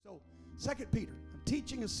2 Peter. I'm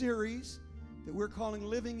teaching a series that we're calling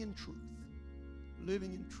Living in Truth.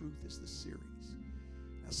 Living in Truth is the series.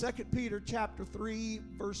 Now, 2 Peter chapter 3,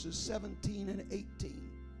 verses 17 and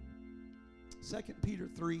 18. 2 Peter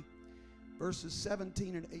 3, verses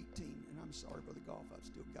 17 and 18. And I'm sorry, Brother Goff, I've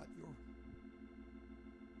still got your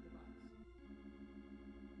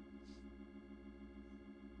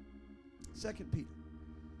device. 2 Peter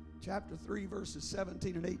chapter 3, verses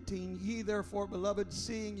 17 and 18. Ye therefore, beloved,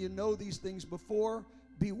 seeing you know these things before,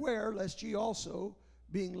 beware lest ye also,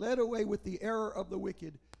 being led away with the error of the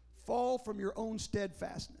wicked, fall from your own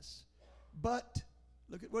steadfastness. But,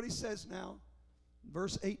 look at what he says now,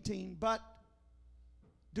 verse 18, but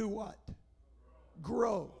do what?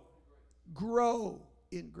 Grow. Grow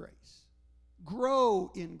in grace.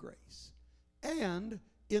 Grow in grace. And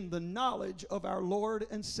in the knowledge of our Lord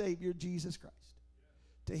and Savior Jesus Christ.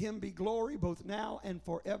 To him be glory both now and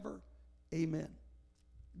forever. Amen.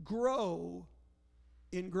 Grow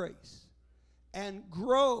in grace. And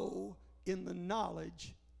grow in the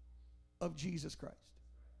knowledge of Jesus Christ.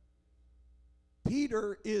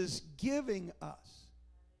 Peter is giving us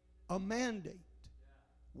a mandate.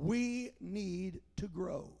 We need to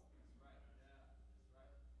grow.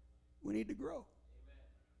 We need to grow.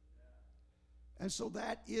 And so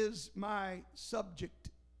that is my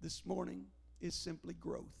subject this morning, is simply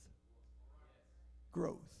growth.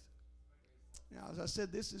 Growth. Now, as I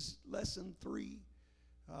said, this is lesson 3.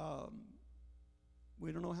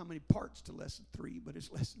 We don't know how many parts to lesson 3, but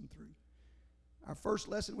it's lesson 3. Our first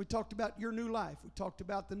lesson, we talked about your new life. We talked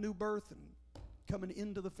about the new birth and coming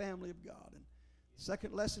into the family of God. And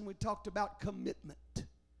second lesson, we talked about commitment.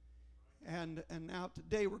 And now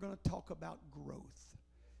today we're going to talk about growth.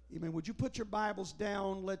 Amen. Would you put your Bibles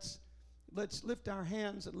down? Let's lift our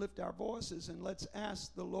hands and lift our voices, and let's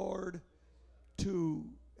ask the Lord to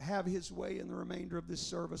have his way in the remainder of this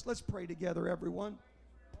service. Let's pray together, everyone.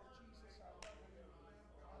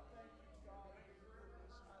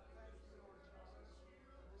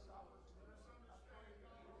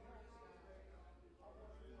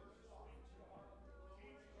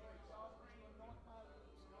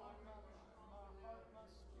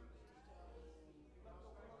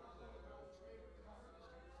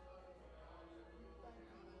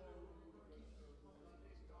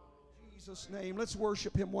 Jesus' name. Let's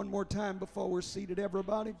worship him one more time before we're seated,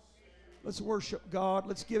 everybody. Let's worship God.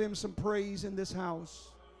 Let's give him some praise in this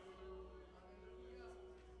house.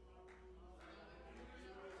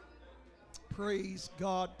 Praise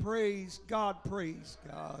God, praise God, praise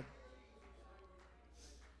God.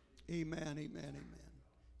 Amen, amen, amen.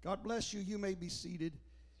 God bless you. You may be seated.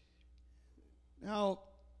 Now,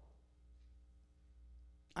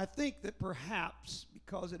 I think that perhaps,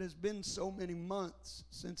 because it has been so many months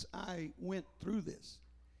since I went through this,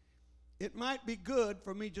 it might be good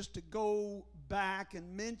for me just to go back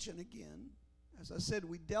and mention again. As I said,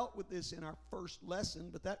 we dealt with this in our first lesson,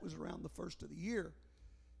 but that was around the first of the year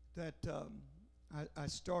that I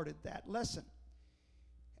started that lesson.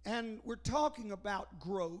 And we're talking about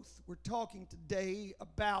growth. We're talking today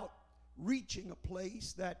about reaching a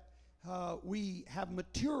place that we have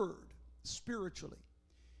matured spiritually.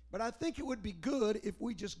 But I think it would be good if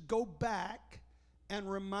we just go back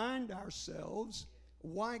and remind ourselves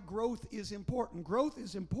why growth is important. Growth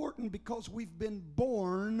is important because we've been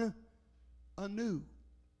born anew.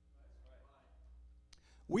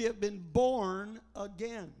 We have been born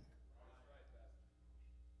again.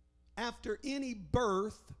 After any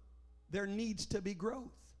birth, there needs to be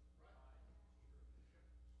growth.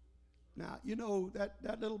 Now, you know,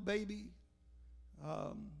 that little baby,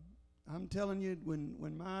 I'm telling you,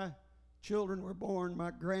 when my children were born,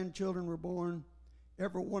 my grandchildren were born,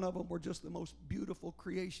 every one of them were just the most beautiful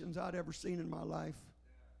creations I'd ever seen in my life.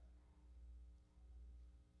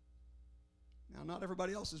 Now, not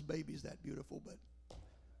everybody else's baby is that beautiful,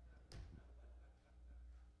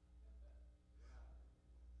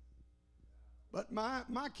 but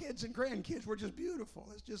my kids and grandkids were just beautiful.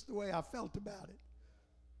 It's just the way I felt about it.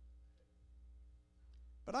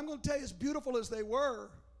 But I'm going to tell you, as beautiful as they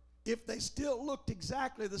were, if they still looked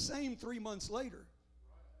exactly the same 3 months later,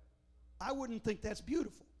 I wouldn't think that's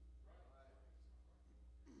beautiful.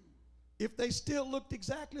 If they still looked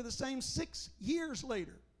exactly the same 6 years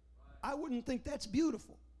later, I wouldn't think that's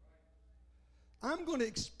beautiful. I'm going to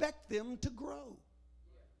expect them to grow.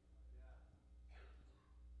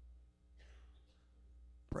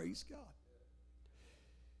 Praise God.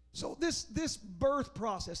 So this birth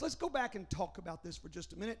process, let's go back and talk about this for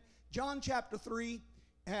just a minute. John chapter 3.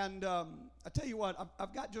 And I tell you what,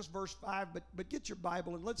 I've got just verse 5, but get your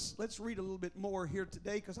Bible and let's read a little bit more here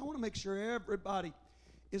today, because I want to make sure everybody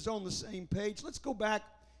is on the same page. Let's go back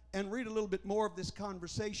and read a little bit more of this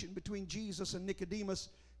conversation between Jesus and Nicodemus.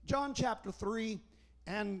 John chapter 3,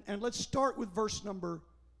 and let's start with verse number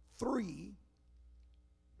 3.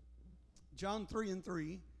 John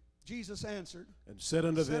 3:3. Jesus answered and said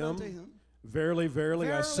unto them, Verily,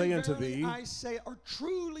 verily, I say unto thee, I say, or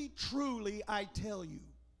truly, truly, I tell you,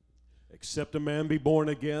 except a man be born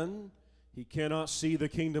again, he cannot see the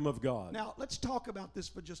kingdom of God. Now, let's talk about this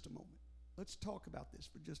for just a moment. Let's talk about this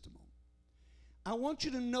for just a moment. I want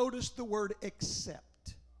you to notice the word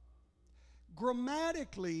except.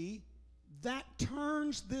 Grammatically, that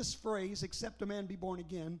turns this phrase, except a man be born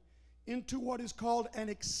again, into what is called an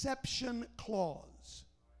exception clause.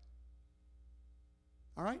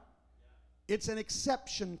 All right? It's an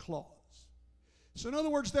exception clause. So in other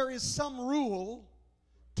words, there is some rule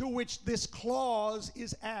to which this clause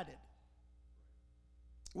is added.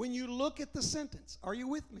 When you look at the sentence, are you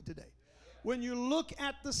with me today? When you look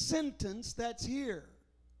at the sentence that's here,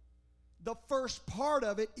 the first part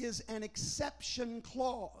of it is an exception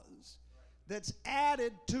clause that's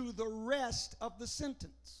added to the rest of the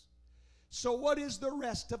sentence. So what is the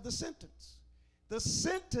rest of the sentence? The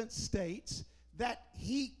sentence states that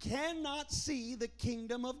he cannot see the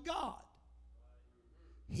kingdom of God.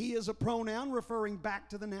 He is a pronoun referring back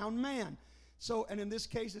to the noun man. So, and in this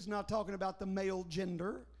case, it's not talking about the male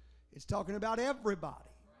gender. It's talking about everybody,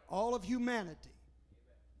 all of humanity.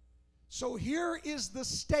 So here is the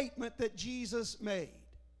statement that Jesus made.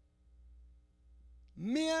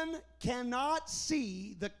 Men cannot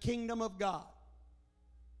see the kingdom of God.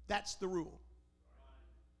 That's the rule.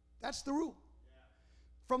 That's the rule.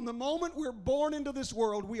 From the moment we're born into this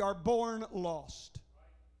world, we are born lost.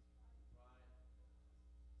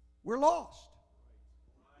 We're lost.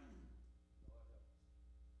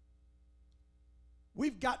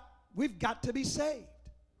 We've got to be saved.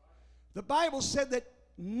 The Bible said that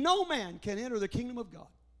no man can enter the kingdom of God.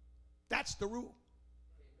 That's the rule.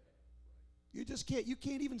 You just can't. You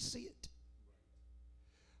can't even see it.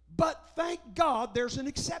 But thank God there's an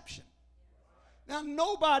exception. Now,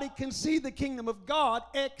 nobody can see the kingdom of God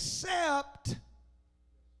except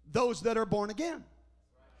those that are born again.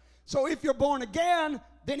 So if you're born again,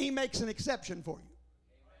 then he makes an exception for you.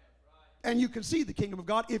 And you can see the kingdom of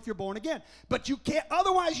God if you're born again. But you can't,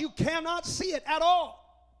 otherwise you cannot see it at all.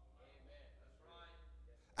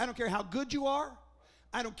 I don't care how good you are.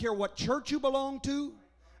 I don't care what church you belong to.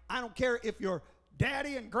 I don't care if your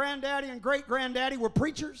daddy and granddaddy and great-granddaddy were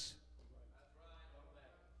preachers.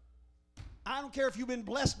 I don't care if you've been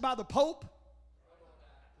blessed by the Pope.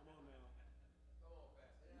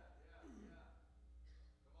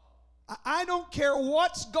 I don't care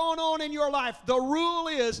what's going on in your life. The rule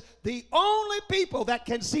is the only people that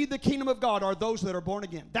can see the kingdom of God are those that are born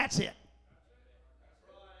again. That's it.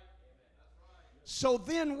 So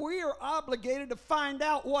then we're obligated to find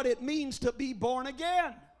out what it means to be born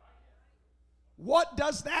again. What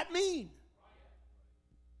does that mean?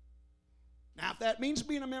 Now, if that means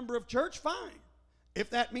being a member of church, fine. If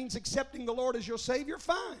that means accepting the Lord as your Savior,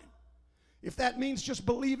 fine. If that means just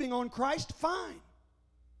believing on Christ, fine.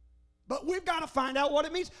 But we've got to find out what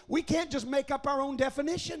it means. We can't just make up our own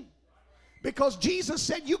definition, because Jesus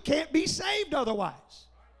said you can't be saved otherwise.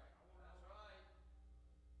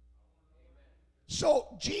 So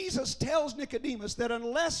Jesus tells Nicodemus that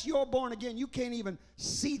unless you're born again, you can't even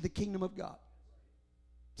see the kingdom of God.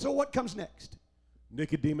 So what comes next?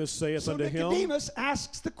 Nicodemus saith unto him, Nicodemus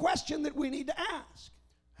asks the question that we need to ask.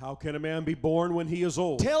 How can a man be born when he is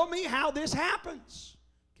old? Tell me how this happens.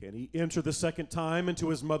 Can he enter the second time into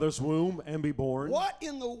his mother's womb and be born? What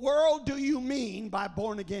in the world do you mean by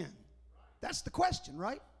born again? That's the question,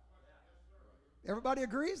 right? Everybody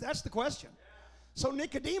agrees? That's the question. So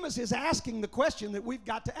Nicodemus is asking the question that we've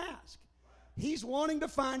got to ask. He's wanting to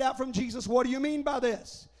find out from Jesus, what do you mean by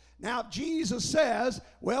this? Now, Jesus says,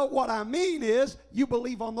 well, what I mean is you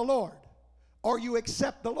believe on the Lord, or you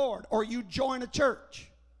accept the Lord, or you join a church.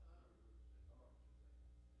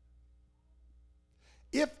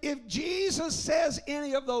 If Jesus says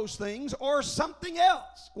any of those things or something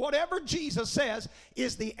else, whatever Jesus says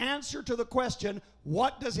is the answer to the question,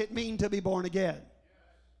 what does it mean to be born again?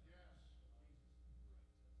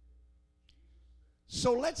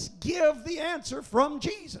 So let's give the answer from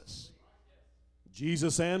Jesus.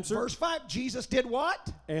 Jesus answered. Verse 5, Jesus did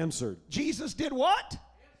what? Answered. Jesus did what?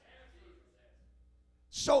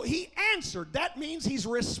 So he answered. That means he's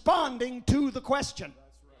responding to the question.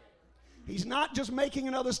 He's not just making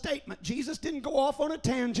another statement. Jesus didn't go off on a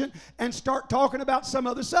tangent and start talking about some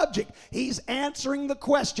other subject. He's answering the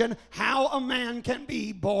question, how a man can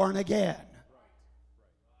be born again.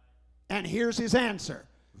 And here's his answer.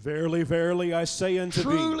 Verily, verily, I say unto thee.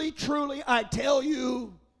 Truly, truly, I tell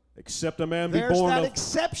you. Except a man be There's born that of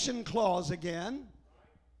exception clause again.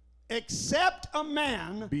 Except a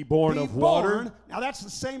man be born of water. Now that's the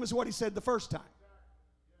same as what he said the first time.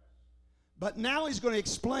 But now he's going to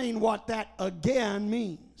explain what that again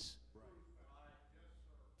means.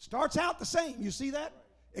 Starts out the same. You see that?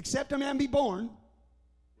 Except a man be born.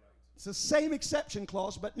 It's the same exception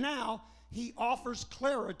clause, but now he offers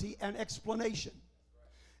clarity and explanation.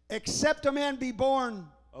 Except a man be born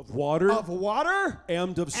of water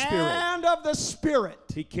and of spirit. And of the Spirit.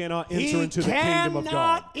 He cannot enter into the kingdom of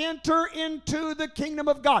God. He cannot enter into the kingdom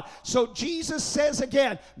of God. So Jesus says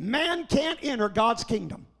again, man can't enter God's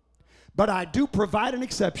kingdom. But I do provide an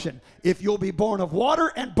exception. If you'll be born of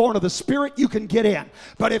water and born of the Spirit, you can get in.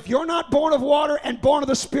 But if you're not born of water and born of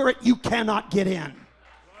the Spirit, you cannot get in.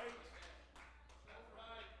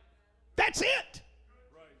 That's it.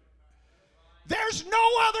 There's no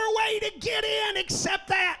other way to get in except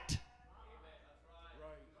that.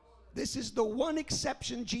 This is the one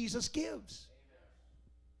exception Jesus gives.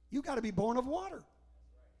 You got to be born of water.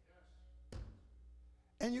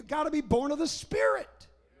 And you got to be born of the Spirit.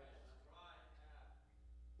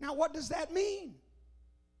 Now, what does that mean?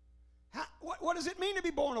 What does it mean to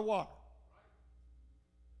be born of water?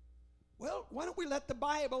 Well, why don't we let the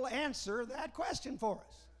Bible answer that question for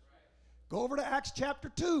us? Go over to Acts chapter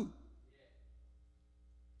 2.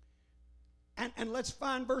 And let's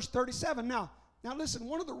find verse 37. Now listen,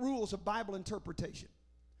 one of the rules of Bible interpretation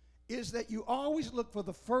is that you always look for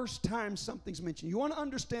the first time something's mentioned. You want to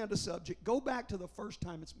understand a subject, go back to the first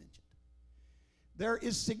time it's mentioned. There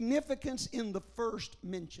is significance in the first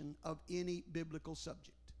mention of any biblical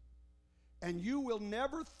subject. And you will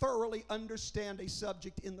never thoroughly understand a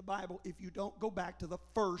subject in the Bible if you don't go back to the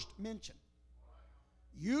first mention.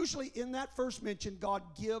 Usually in that first mention, God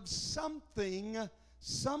gives something,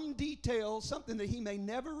 some detail, something that he may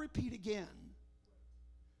never repeat again.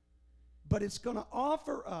 But it's going to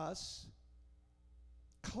offer us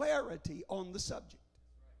clarity on the subject.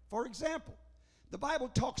 For example, the Bible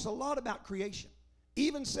talks a lot about creation.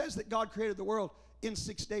 Even says that God created the world in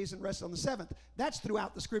 6 days and rested on the seventh. That's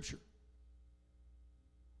throughout the Scripture.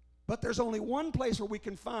 But there's only one place where we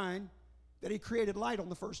can find that he created light on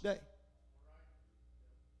the first day.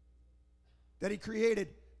 That he created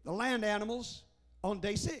the land animals on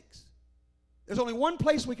day 6. There's only one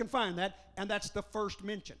place we can find that, and that's the first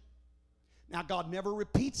mention. Now, God never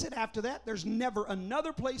repeats it after that. There's never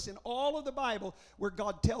another place in all of the Bible where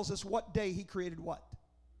God tells us what day he created what.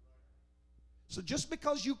 So just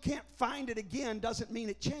because you can't find it again doesn't mean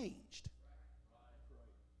it changed.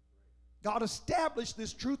 God established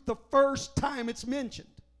this truth the first time it's mentioned.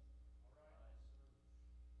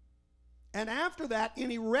 And after that,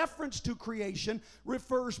 any reference to creation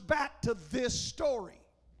refers back to this story.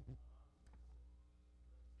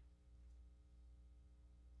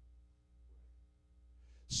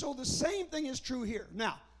 So the same thing is true here.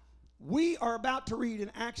 Now, we are about to read in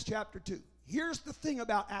Acts chapter 2. Here's the thing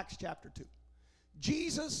about Acts chapter 2.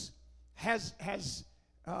 Jesus has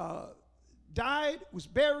died, was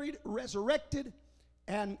buried, resurrected,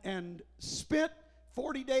 and spent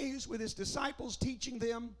 40 days with his disciples teaching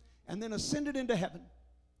them, and then ascended into heaven.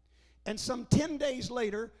 And some 10 days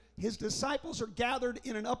later, his disciples are gathered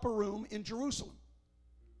in an upper room in Jerusalem.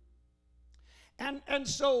 And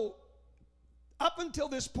so, up until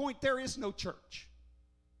this point, there is no church.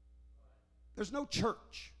 There's no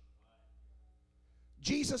church.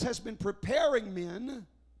 Jesus has been preparing men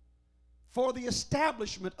for the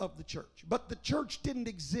establishment of the church. But the church didn't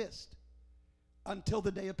exist until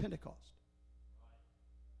the day of Pentecost.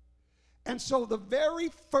 And so the very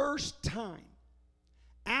first time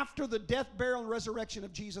after the death, burial, and resurrection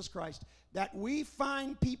of Jesus Christ that we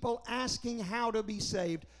find people asking how to be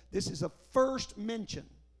saved, this is a first mention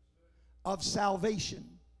of salvation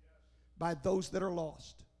by those that are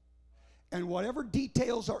lost. And whatever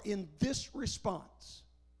details are in this response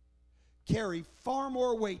carry far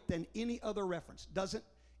more weight than any other reference.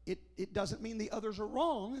 It doesn't mean the others are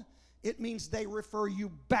wrong. It means they refer you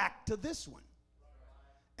back to this one.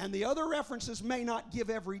 And the other references may not give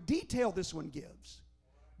every detail this one gives,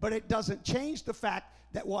 but it doesn't change the fact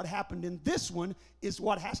that what happened in this one is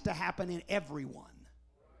what has to happen in every one.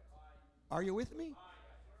 Are you with me?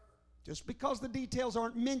 Just because the details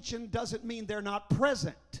aren't mentioned doesn't mean they're not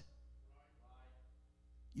present.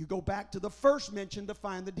 You go back to the first mention to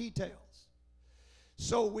find the details.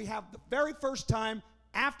 So we have the very first time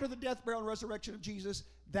after the death, burial, and resurrection of Jesus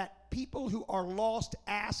that people who are lost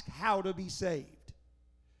ask how to be saved.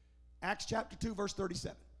 Acts chapter 2, verse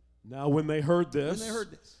 37. Now when they heard this,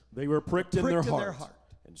 they were pricked in their heart.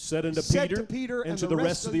 and said unto said Peter, to Peter and to the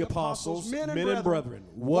rest of the apostles, men and brethren,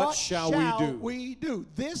 what shall we do?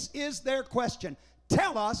 This is their question.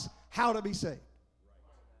 Tell us how to be saved.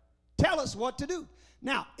 Tell us what to do.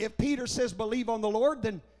 Now, if Peter says believe on the Lord,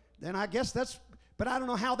 then I guess that's, but I don't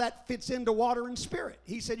know how that fits into water and spirit.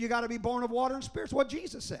 He said you got to be born of water and spirit. It's what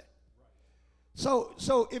Jesus said.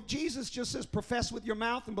 So if Jesus just says profess with your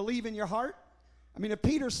mouth and believe in your heart, I mean, if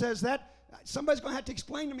Peter says that, somebody's going to have to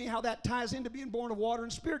explain to me how that ties into being born of water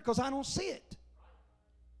and spirit, because I don't see it.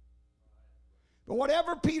 But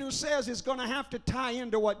whatever Peter says is going to have to tie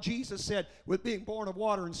into what Jesus said with being born of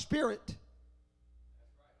water and spirit.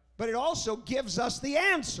 But it also gives us the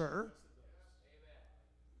answer,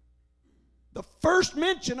 the first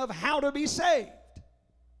mention of how to be saved.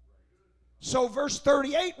 So verse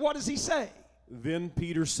 38, what does he say? Then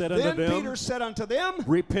Peter said unto them,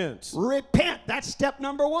 repent. Repent. That's step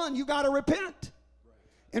number one. You got to repent.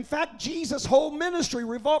 In fact, Jesus' whole ministry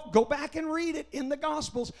revolved, go back and read it in the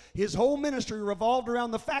Gospels. His whole ministry revolved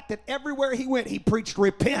around the fact that everywhere he went, he preached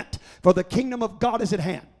repent, for the kingdom of God is at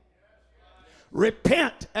hand.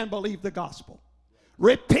 Repent and believe the gospel.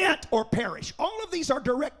 Repent or perish. All of these are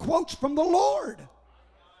direct quotes from the Lord.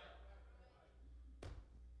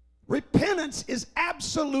 Repentance is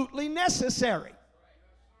absolutely necessary.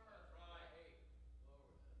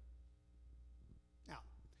 Now,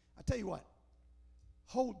 I tell you what,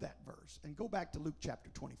 hold that verse and go back to Luke chapter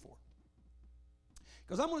 24.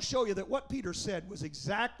 Because I'm going to show you that what Peter said was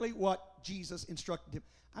exactly what Jesus instructed him.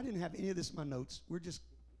 I didn't have any of this in my notes. We're just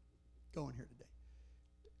going here today.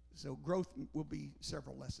 So growth will be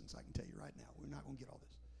several lessons, I can tell you right now. We're not going to get all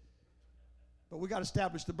this. But we got to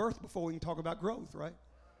establish the birth before we can talk about growth, right?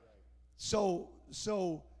 So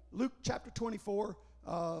Luke chapter 24,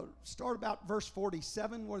 start about verse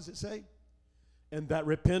 47. What does it say? And that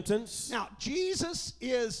repentance. Now, Jesus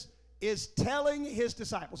is telling his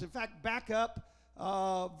disciples. In fact, back up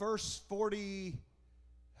verse 45.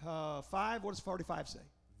 What does 45 say?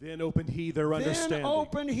 Then opened he their understanding. Then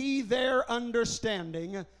opened he their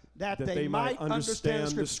understanding that they might understand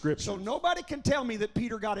the Scriptures. So nobody can tell me that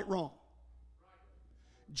Peter got it wrong.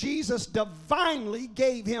 Jesus divinely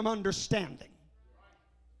gave him understanding.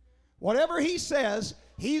 Whatever he says,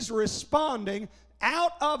 he's responding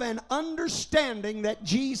out of an understanding that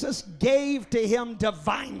Jesus gave to him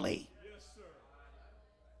divinely.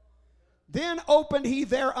 Then opened he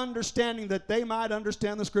their understanding that they might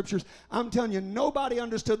understand the Scriptures. I'm telling you, nobody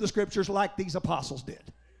understood the Scriptures like these apostles did.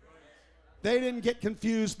 They didn't get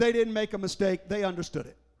confused. They didn't make a mistake. They understood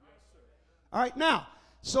it. All right, now,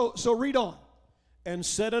 so read on. And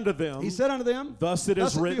said unto them, he said unto them, thus it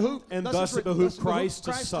is written, and thus it behooved Christ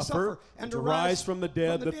to suffer and to rise from the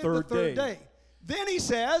dead the third day. Then he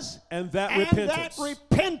says, and that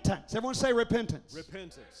repentance. Everyone say repentance.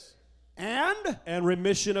 Repentance. And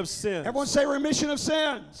remission of sins. Everyone say remission of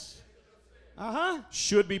sins.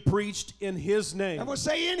 Should be preached in his name. Everyone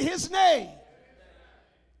say in his name.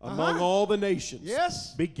 Among all the nations.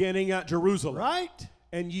 Yes. Beginning at Jerusalem. Right.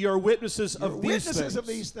 And ye are witnesses of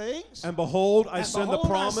these things. And behold, I send the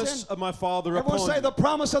promise of my Father upon you. Everyone say the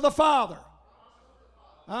promise of the Father.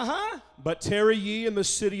 But tarry ye in the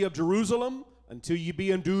city of Jerusalem until ye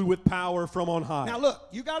be endued with power from on high. Now look,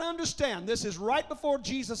 you got to understand, this is right before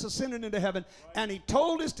Jesus ascended into heaven, and he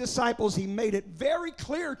told his disciples, he made it very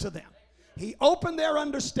clear to them. He opened their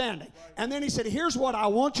understanding. And then he said, here's what I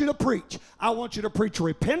want you to preach. I want you to preach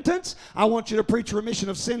repentance. I want you to preach remission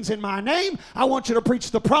of sins in my name. I want you to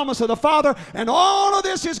preach the promise of the Father. And all of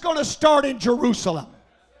this is going to start in Jerusalem.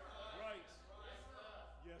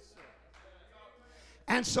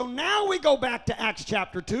 And so now we go back to Acts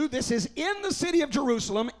chapter 2. This is in the city of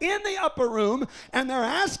Jerusalem, in the upper room. And they're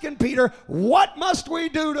asking Peter, what must we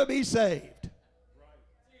do to be saved?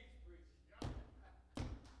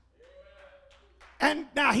 And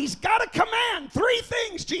now he's got a command. 3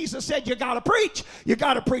 things Jesus said you got to preach. You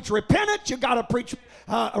got to preach repentance. You got to preach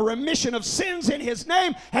a remission of sins in his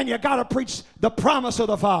name. And you got to preach the promise of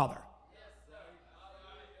the Father.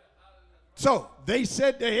 So they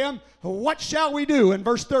said to him, what shall we do? In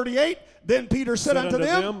verse 38, then Peter said unto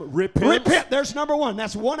them, repent. There's number 1.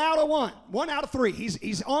 That's 1 out of 1. 1 out of 3.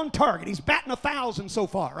 He's on target. He's batting 1,000 so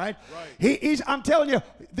far, right? I'm telling you,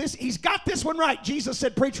 he's got this one right. Jesus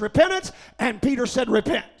said preach repentance, and Peter said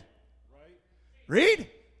repent. Read.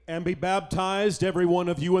 And be baptized, every one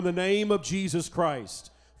of you, in the name of Jesus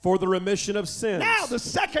Christ, for the remission of sins. Now, the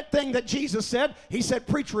second thing that Jesus said, he said,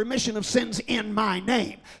 preach remission of sins in my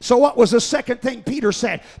name. So what was the second thing Peter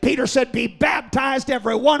said? Peter said, be baptized,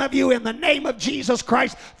 every one of you, in the name of Jesus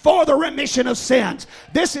Christ for the remission of sins.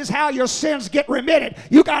 This is how your sins get remitted.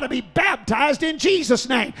 You got to be baptized in Jesus'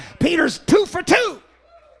 name. Peter's 2 for 2.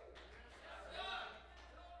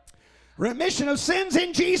 Remission of sins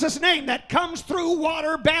in Jesus' name that comes through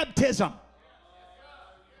water baptism.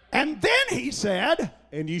 And then he said,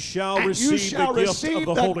 and you shall receive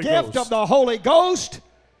the gift of the Holy Ghost.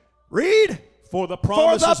 Read. For the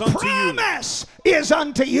promise is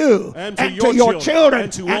unto you, and to your children,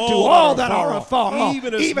 and to all that are afar off,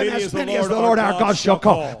 even as many as the Lord our God shall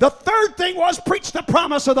call. The third thing was preach the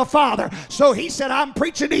promise of the Father. So he said, I'm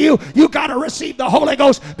preaching to you. You got to receive the Holy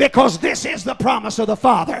Ghost because this is the promise of the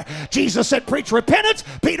Father. Jesus said, preach repentance.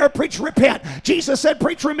 Peter preached repent. Jesus said,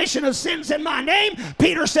 preach remission of sins in my name.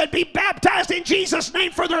 Peter said, be baptized in Jesus'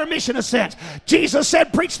 name for the remission of sins. Jesus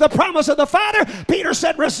said, preach the promise of the Father. Peter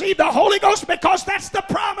said, receive the Holy Ghost because that's the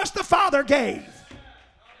promise the Father gave.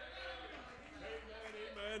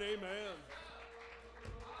 Amen, amen, amen.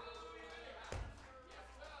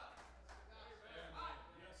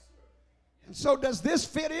 And so does this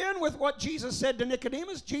fit in with what Jesus said to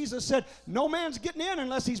Nicodemus? Jesus said, no man's getting in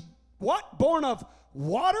unless he's what? Born of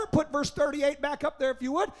water. Put verse 38 back up there if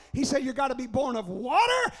you would. He said you got to be born of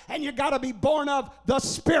water and you got to be born of the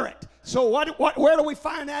Spirit. So where do we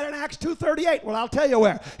find that in Acts 2:38? Well, I'll tell you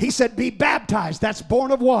where. He said be baptized. That's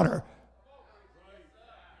born of water.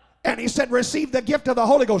 And he said receive the gift of the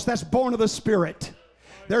Holy Ghost. That's born of the Spirit.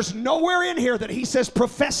 There's nowhere in here that he says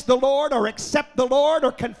profess the Lord or accept the Lord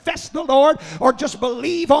or confess the Lord or just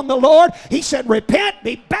believe on the Lord. He said repent,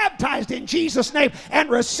 be baptized in Jesus' name, and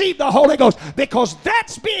receive the Holy Ghost, because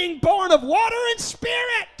that's being born of water and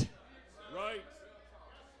Spirit. Right.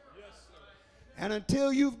 Yes, sir. And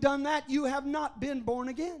until you've done that, you have not been born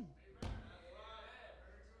again.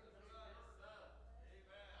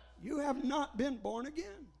 You have not been born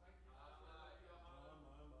again.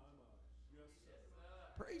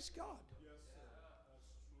 Praise God.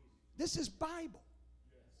 This is Bible.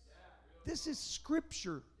 This is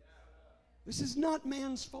Scripture. This is not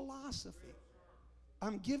man's philosophy.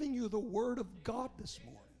 I'm giving you the Word of God this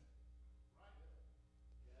morning.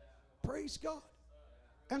 Praise God.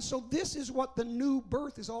 And so this is what the new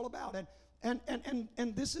birth is all about.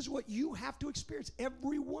 And this is what you have to experience.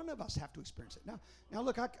 Every one of us have to experience it. Now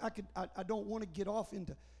look, I don't want to get off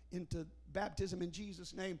into baptism in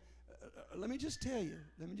Jesus' name. Let me just tell you,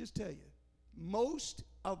 most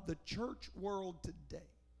of the church world today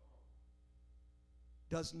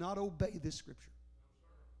does not obey this scripture.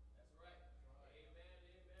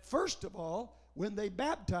 First of all, when they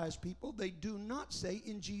baptize people, they do not say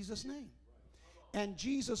in Jesus' name. And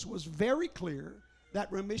Jesus was very clear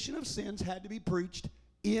that remission of sins had to be preached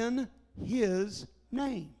in His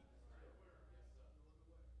name.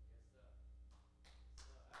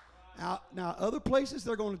 Now, other places,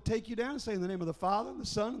 they're going to take you down and say in the name of the Father, the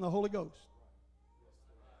Son, and the Holy Ghost.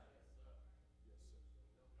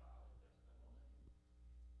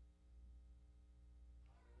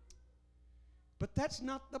 But that's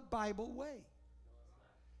not the Bible way.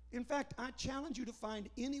 In fact, I challenge you to find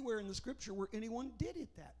anywhere in the Scripture where anyone did it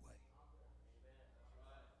that way.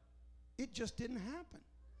 It just didn't happen.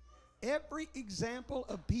 Every example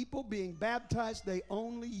of people being baptized, they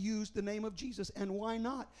only used the name of Jesus. And why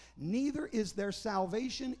not? Neither is there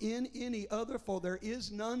salvation in any other, for there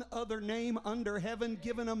is none other name under heaven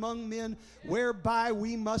given among men whereby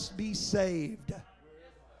we must be saved.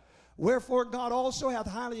 Wherefore God also hath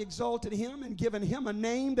highly exalted him and given him a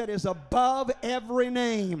name that is above every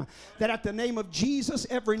name, that at the name of Jesus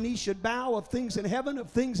every knee should bow, of things in heaven, of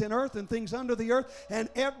things in earth, and things under the earth, and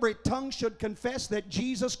every tongue should confess that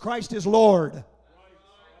Jesus Christ is Lord.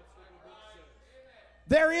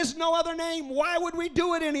 There is no other name. Why would we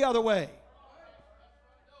do it any other way?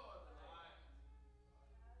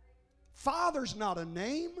 Father's not a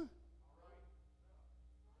name.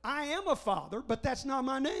 I am a father, but that's not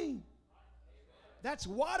my name. That's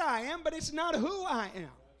what I am, but it's not who I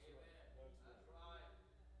am.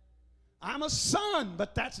 I'm a son,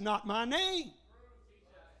 but that's not my name.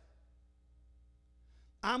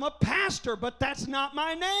 I'm a pastor, but that's not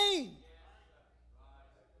my name.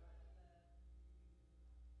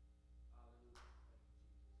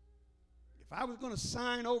 If I was going to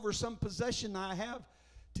sign over some possession I have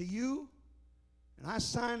to you, and I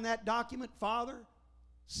sign that document, Father,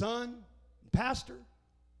 Son, and Pastor,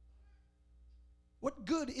 what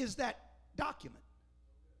good is that document?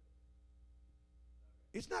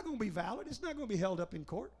 It's not going to be valid. It's not going to be held up in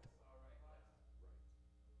court.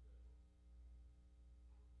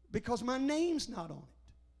 Because my name's not on it.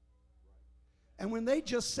 And when they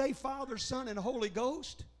just say Father, Son, and Holy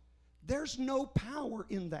Ghost, there's no power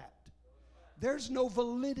in that. There's no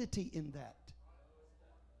validity in that.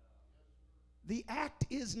 The act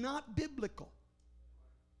is not biblical.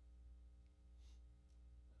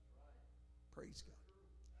 Praise God.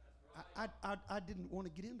 I didn't want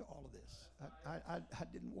to get into all of this. I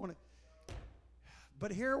didn't want to.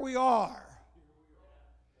 But here we are.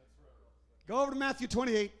 Go over to Matthew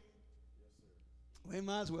 28. We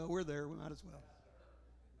might as well. We're there. We might as well.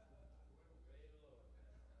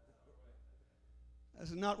 This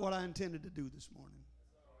is not what I intended to do this morning.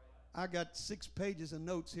 I got 6 pages of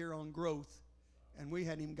notes here on growth, and we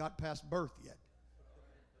hadn't even got past birth yet.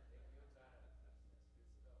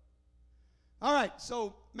 All right,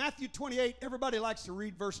 so Matthew 28, everybody likes to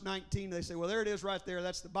read verse 19. They say, well, there it is right there.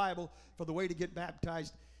 That's the Bible for the way to get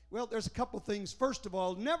baptized. Well, there's a couple things. First of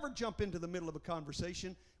all, never jump into the middle of a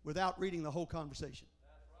conversation without reading the whole conversation.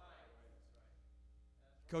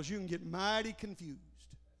 Because you can get mighty confused.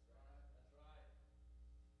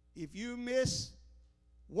 If you miss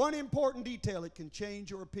one important detail, it can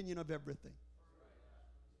change your opinion of everything.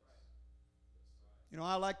 You know,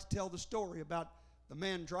 I like to tell the story about the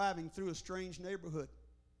man driving through a strange neighborhood.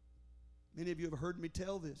 Many of you have heard me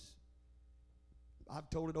tell this. I've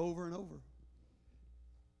told it over and over.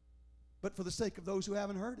 But for the sake of those who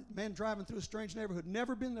haven't heard it, man driving through a strange neighborhood,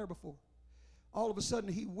 never been there before. All of a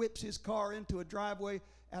sudden, he whips his car into a driveway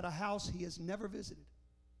at a house he has never visited.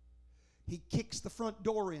 He kicks the front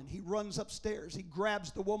door in. He runs upstairs. He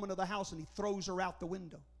grabs the woman of the house and he throws her out the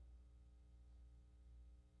window.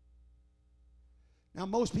 Now,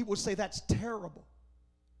 most people would say that's terrible.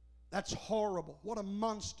 That's horrible. What a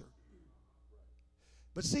monster.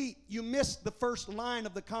 But see, you missed the first line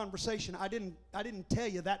of the conversation. I didn't tell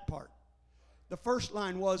you that part. The first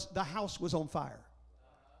line was, the house was on fire.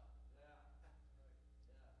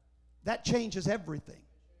 That changes everything.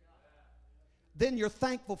 Then you're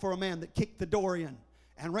thankful for a man that kicked the door in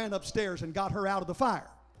and ran upstairs and got her out of the fire.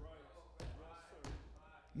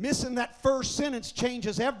 Missing that first sentence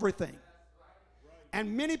changes everything.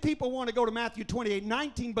 And many people want to go to Matthew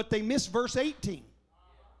 28:19, but they miss verse 18.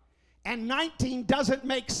 And 19 doesn't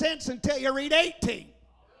make sense until you read 18.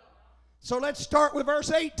 So let's start with verse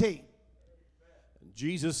 18.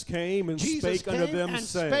 Jesus came and spake unto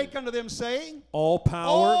them, saying, All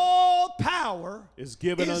power is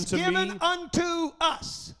given unto me. Unto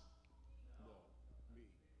us.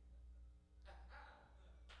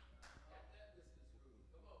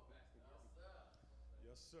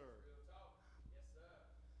 Yes, sir.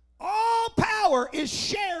 All power is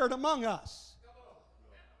shared among us.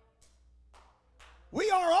 We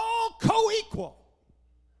are all co-equal.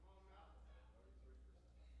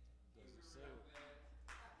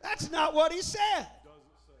 That's not what he said.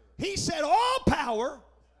 He said all power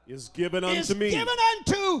is given unto me. Given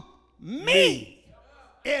unto me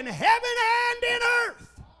in heaven and in earth.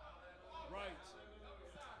 Right.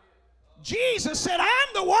 Jesus said,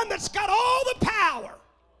 I'm the one that's got all the power.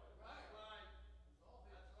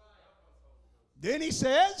 Then he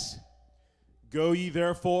says, Go ye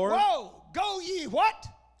therefore. Whoa, go ye what?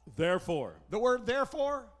 Therefore. The word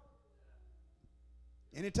therefore.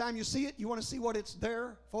 Anytime you see it, you want to see what it's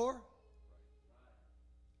there for?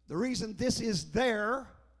 The reason this is there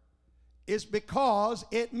is because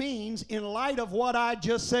it means in light of what I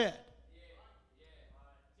just said.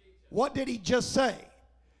 What did he just say?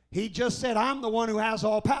 He just said, I'm the one who has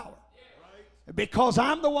all power. Because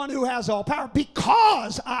I'm the one who has all power,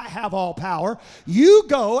 because I have all power, you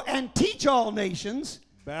go and teach all nations,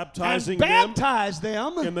 baptize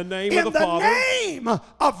them in the name of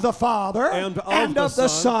the Father and of the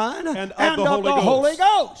Son and of the Holy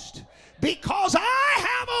Ghost. Because I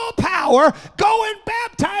have all power, go and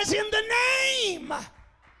baptize in the name.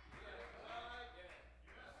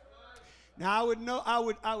 Now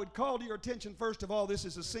I would call to your attention, first of all, this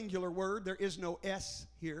is a singular word. There is no S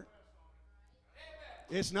here.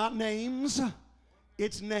 It's not names.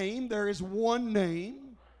 It's name. There is one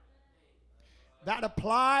name that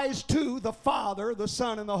applies to the Father, the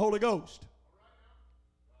Son, and the Holy Ghost.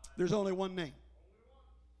 There's only one name.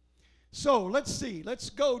 So let's see. Let's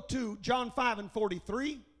go to John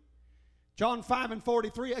 5:43. John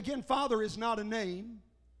 5:43. Again, Father is not a name.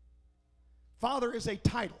 Father is a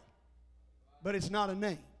title, but it's not a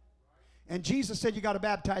name. And Jesus said you got to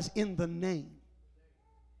baptize in the name.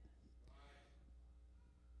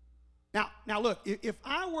 Now look, if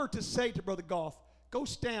I were to say to Brother Goff, go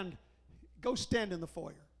stand in the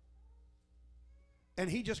foyer, and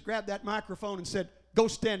he just grabbed that microphone and said, go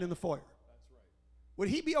stand in the foyer, would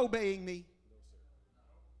he be obeying me?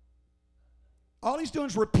 All he's doing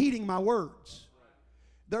is repeating my words.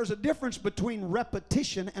 There's a difference between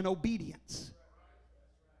repetition and obedience.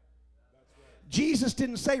 Jesus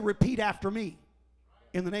didn't say repeat after me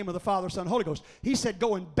in the name of the Father, Son, Holy Ghost. He said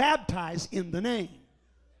go and baptize in the name.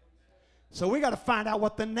 So we got to find out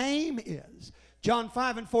what the name is. John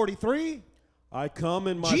 5:43. I come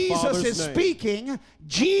in my Jesus Father's is name. speaking.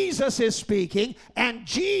 Jesus is speaking. And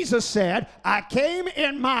Jesus said, I came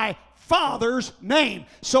in my Father's name.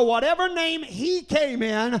 So whatever name he came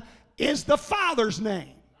in is the Father's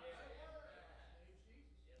name.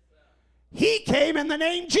 He came in the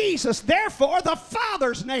name Jesus. Therefore, the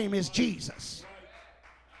Father's name is Jesus.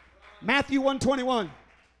 Matthew 1:21.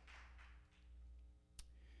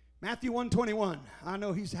 Matthew 1:21. I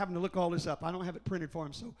know he's having to look all this up. I don't have it printed for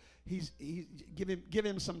him, so give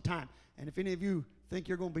him some time. And if any of you think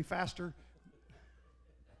you're going to be faster,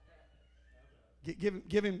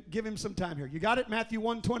 give him some time here. You got it? Matthew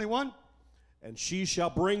 1:21. And she shall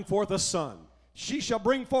bring forth a son. She shall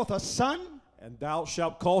bring forth a son. And thou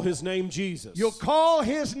shalt call his name Jesus. You'll call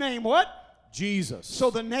his name what? Jesus.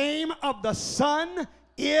 So the name of the Son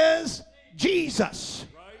is Jesus.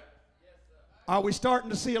 Are we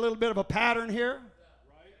starting to see a little bit of a pattern here?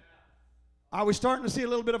 Are we starting to see a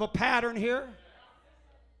little bit of a pattern here?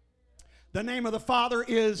 The name of the Father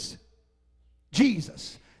is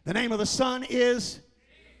Jesus. The name of the Son is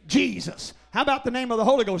Jesus. How about the name of the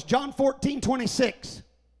Holy Ghost? John 14:26.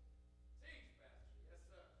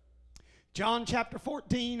 John chapter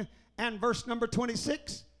 14 and verse number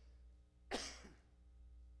 26.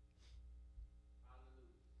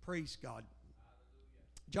 Praise God.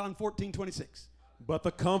 John 14:26. But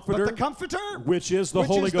the Comforter, which is the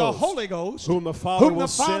Holy Ghost, whom the Father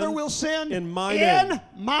will send in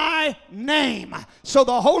my name. So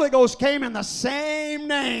the Holy Ghost came in the same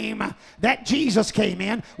name that Jesus came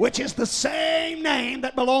in, which is the same name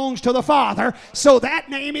that belongs to the Father. So that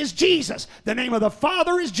name is Jesus. The name of the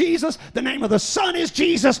Father is Jesus. The name of the Son is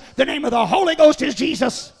Jesus. The name of the Holy Ghost is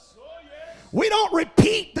Jesus. We don't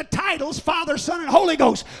repeat the titles Father, Son, and Holy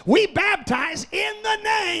Ghost. We baptize in the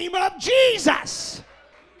name of Jesus.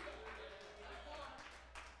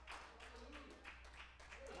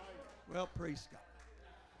 Well, praise God.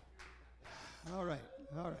 All right.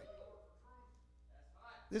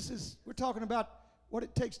 We're talking about what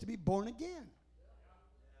it takes to be born again.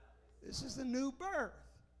 This is the new birth.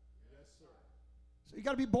 So you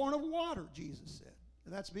got to be born of water, Jesus said.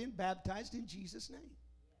 And that's being baptized in Jesus' name.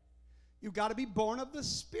 You've got to be born of the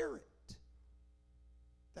Spirit.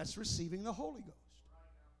 That's receiving the Holy Ghost.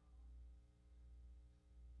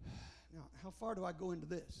 Now, how far do I go into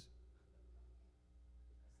this?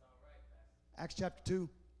 Acts chapter 2.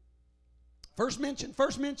 First mention.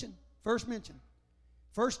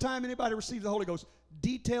 First time anybody received the Holy Ghost.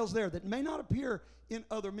 Details there that may not appear in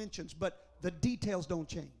other mentions, but the details don't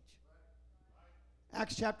change.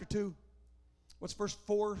 Acts chapter 2. What's verse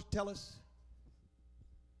 4 tell us?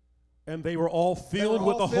 And they were all filled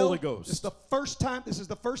with the Holy Ghost. This is the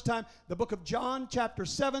first time. The book of John, chapter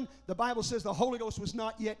 7, the Bible says the Holy Ghost was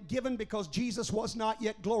not yet given because Jesus was not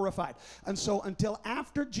yet glorified. And so until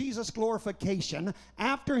after Jesus' glorification,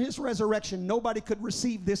 after his resurrection, nobody could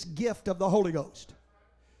receive this gift of the Holy Ghost.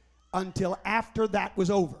 Until after that was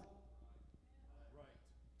over.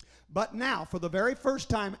 But now, for the very first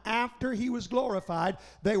time after he was glorified,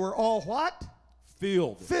 they were all what?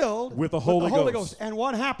 Filled with the Holy Ghost. And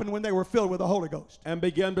what happened when they were filled with the Holy Ghost? And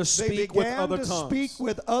began to speak with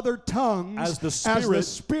other tongues as the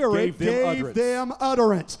Spirit gave them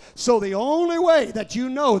utterance. So the only way that you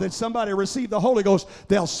know that somebody received the Holy Ghost,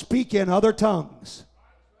 they'll speak in other tongues.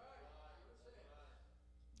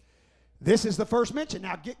 This is the first mention.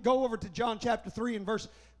 Now go over to John chapter 3 and verse,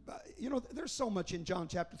 there's so much in John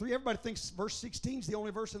chapter 3. Everybody thinks verse 16 is the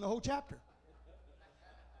only verse in the whole chapter.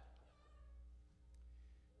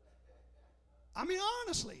 I mean,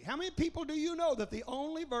 honestly, how many people do you know that the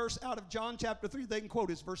only verse out of John chapter 3 they can quote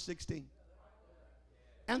is verse 16?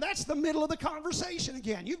 And that's the middle of the conversation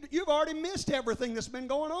again. You've already missed everything that's been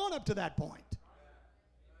going on up to that point.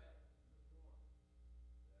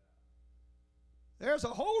 There's a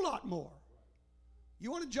whole lot more. You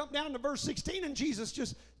want to jump down to verse 16 and Jesus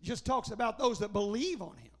just talks about those that believe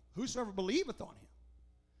on him. Whosoever believeth on him.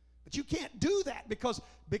 But you can't do that because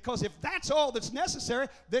if that's all that's necessary,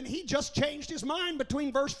 then he just changed his mind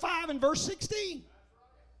between verse 5 and verse 16.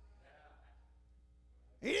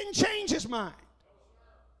 He didn't change his mind.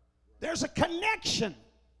 There's a connection.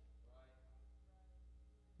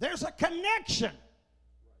 There's a connection.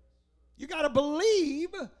 You got to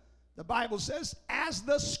believe, the Bible says, as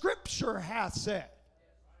the Scripture hath said.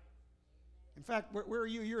 In fact, where are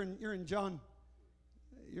you? You're in John.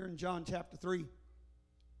 You're in John chapter 3.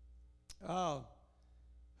 Go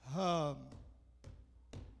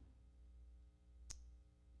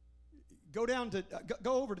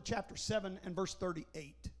over to chapter 7 and verse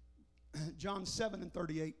 38. John 7 and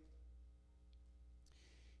 38.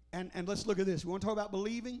 And let's look at this. We want to talk about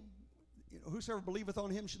believing. whosoever believeth on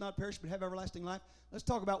him should not perish but have everlasting life. Let's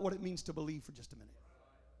talk about what it means to believe for just a minute.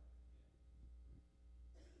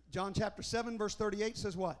 John chapter 7 verse 38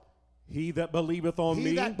 says what? He that believeth on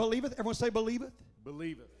me. He that believeth. Everyone say believeth.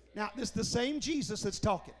 Believeth. Now, this is the same Jesus that's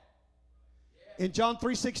talking. In John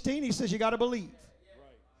 3:16, he says you got to believe.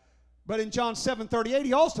 But in John 7:38,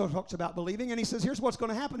 he also talks about believing, and he says, here's what's going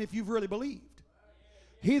to happen if you've really believed.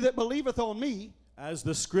 He that believeth on me, as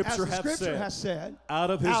the Scripture hath said,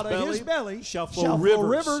 out of his belly shall flow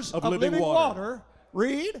rivers of living water.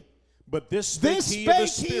 Read. But this spake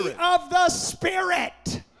he of the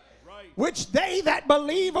Spirit, which they that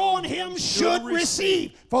believe on him should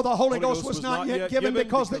receive. For the Holy Ghost was not yet given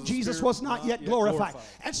because that Jesus was not yet glorified.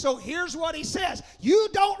 And so here's what he says. You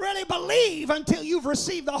don't really believe until you've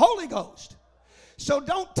received the Holy Ghost. So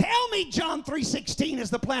don't tell me John 3:16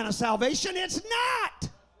 is the plan of salvation. It's not.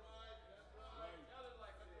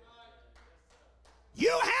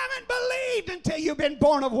 You haven't believed until you've been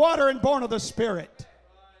born of water and born of the Spirit.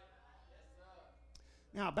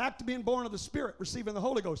 Now, back to being born of the Spirit, receiving the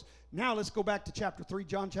Holy Ghost. Now, let's go back to chapter 3,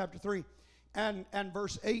 John chapter 3, and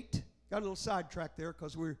verse 8. Got a little sidetracked there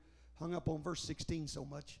because we're hung up on verse 16 so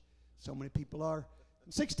much. So many people are.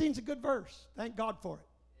 16 is a good verse. Thank God for it.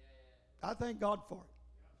 I thank God for it.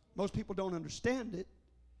 Most people don't understand it,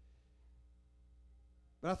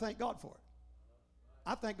 but I thank God for it.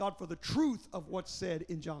 I thank God for the truth of what's said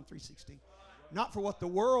in John 3:16. Not for what the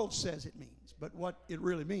world says it means, but what it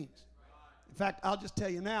really means. In fact, I'll just tell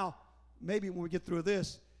you now, maybe when we get through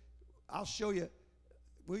this, I'll show you.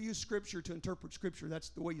 We'll use Scripture to interpret Scripture. That's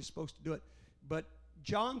the way you're supposed to do it. But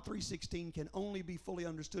John 3:16 can only be fully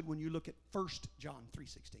understood when you look at 1 John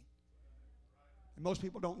 3:16. And most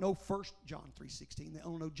people don't know 1 John 3:16. They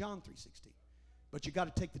only know John 3:16. But you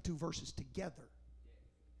got to take the two verses together.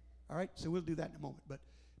 All right? So we'll do that in a moment. But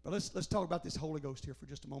let's talk about this Holy Ghost here for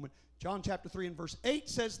just a moment. John chapter 3 and verse 8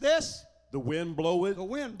 says this. The wind bloweth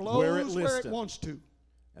where it wants to.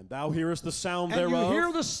 And thou hearest the sound thereof. And you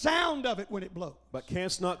hear the sound of it when it blows. But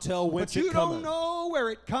canst not tell whence it cometh. But you don't know where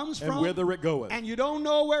it comes from. And whither it goeth. And you don't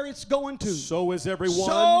know where it's going to. So is everyone.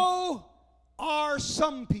 So are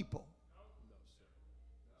some people.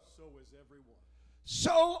 So is everyone.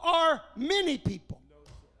 So are many people.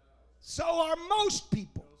 So are most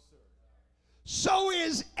people. So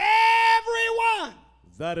is everyone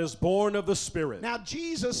that is born of the Spirit. Now,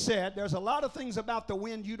 Jesus said there's a lot of things about the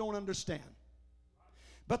wind you don't understand.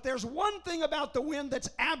 But there's one thing about the wind that's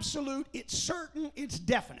absolute, it's certain, it's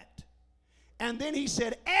definite. And then he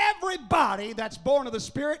said, everybody that's born of the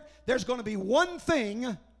Spirit, there's going to be one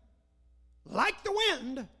thing, like the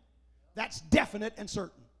wind, that's definite and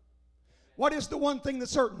certain. What is the one thing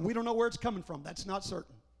that's certain? We don't know where it's coming from. That's not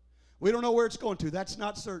certain. We don't know where it's going to. That's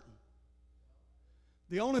not certain.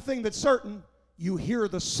 The only thing that's certain, you hear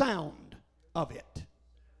the sound of it.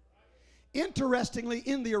 Interestingly,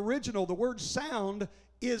 in the original, the word sound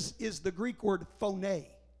is the Greek word phone.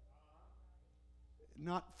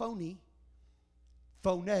 Not phony,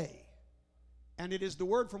 phone. And it is the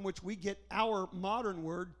word from which we get our modern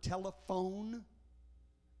word telephone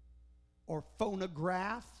or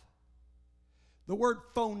phonograph. The word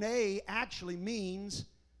phone actually means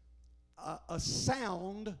a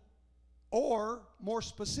sound, or more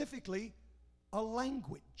specifically, a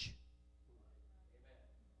language.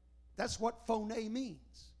 That's what phone means.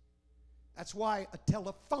 That's why a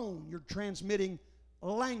telephone, you're transmitting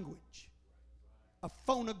language. A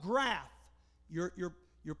phonograph, you're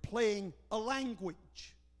playing a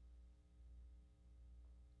language.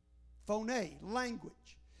 Phone, language.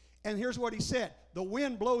 And here's what he said. The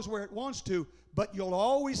wind blows where it wants to, but you'll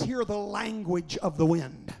always hear the language of the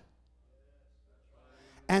wind.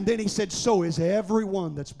 And then he said, so is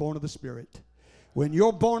everyone that's born of the Spirit. When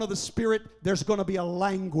you're born of the Spirit, there's going to be a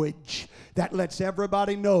language that lets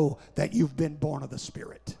everybody know that you've been born of the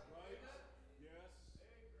Spirit.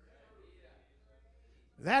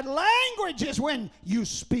 That language is when you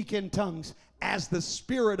speak in tongues as the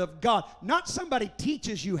Spirit of God. Not somebody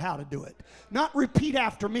teaches you how to do it. Not repeat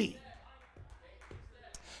after me.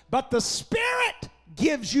 But the Spirit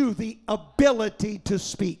gives you the ability to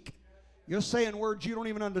speak. You're saying words you don't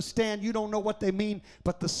even understand. You don't know what they mean,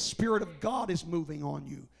 but the Spirit of God is moving on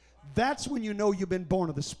you. That's when you know you've been born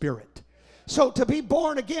of the Spirit. So to be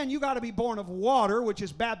born again, you got to be born of water, which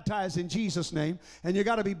is baptized in Jesus' name, and you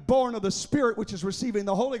got to be born of the Spirit, which is receiving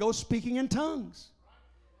the Holy Ghost, speaking in tongues.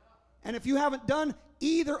 And if you haven't done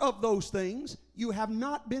either of those things, you have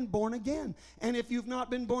not been born again. And if you've not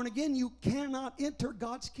been born again, you cannot enter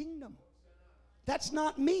God's kingdom. That's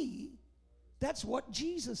not me. That's what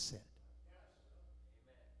Jesus said.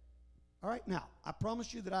 All right, now, I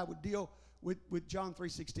promised you that I would deal with John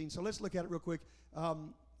 3:16. So let's look at it real quick.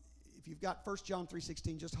 If you've got 1 John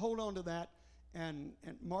 3:16, just hold on to that and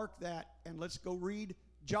mark that, and let's go read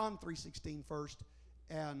John 3:16 first.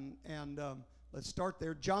 And let's start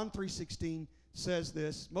there. John 3:16 says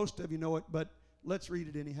this. Most of you know it, but let's read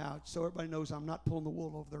it anyhow, so everybody knows I'm not pulling the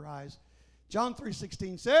wool over their eyes. John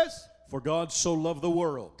 3:16 says, "For God so loved the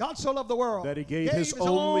world, God so loved the world, that he gave his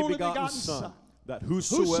only begotten Son, that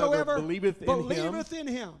whosoever believeth in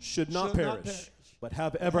him should not perish, but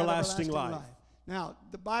have everlasting life." Now,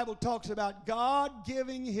 the Bible talks about God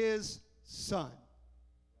giving his Son.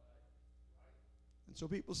 And so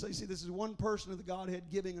people say, see, this is one person of the Godhead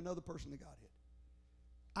giving another person of the Godhead.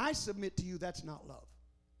 I submit to you that's not love.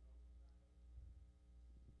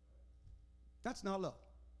 That's not love.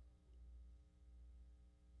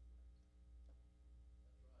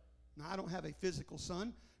 Now, I don't have a physical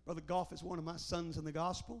son. Brother Goff is one of my sons in the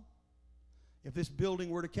gospel. If this building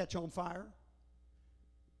were to catch on fire,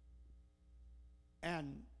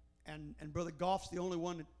 and Brother Goff's the only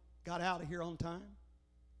one that got out of here on time,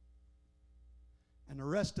 and the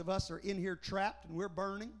rest of us are in here trapped and we're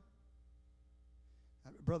burning,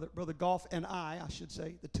 Brother Goff and I should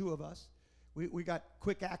say, the two of us, we got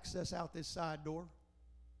quick access out this side door.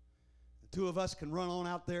 The two of us can run on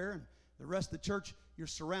out there, and the rest of the church, you're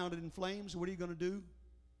surrounded in flames. What are you going to do?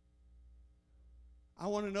 I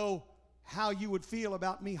want to know how you would feel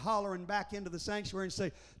about me hollering back into the sanctuary and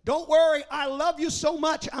say, "Don't worry, I love you so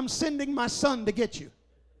much, I'm sending my son to get you."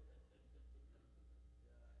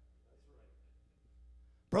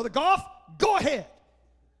 Brother Goff, go ahead.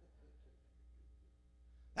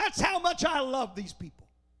 That's how much I love these people.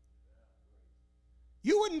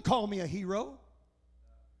 You wouldn't call me a hero.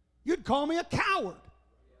 You'd call me a coward.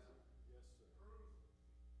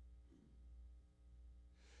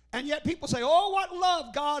 And yet people say, oh, what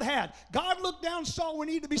love God had. God looked down and saw we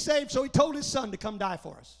needed to be saved, so he told his son to come die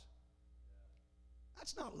for us.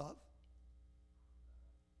 That's not love.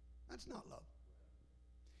 That's not love.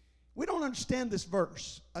 We don't understand this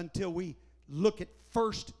verse until we look at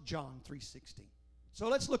 1 John 3:16. So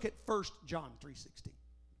let's look at 1 John 3:16.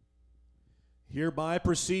 "Hereby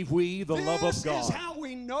perceive we the love of God." This is how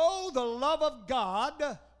we know the love of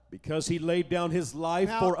God. "Because he laid down his life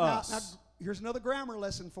for us." Now, here's another grammar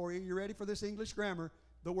lesson for you. You ready for this English grammar?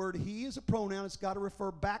 The word he is a pronoun. It's got to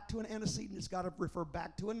refer back to an antecedent. It's got to refer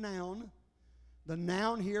back to a noun. The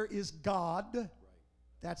noun here is God.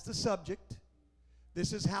 That's the subject.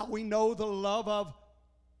 This is how we know the love of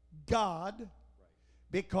God.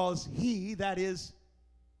 Because he, that is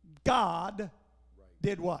God,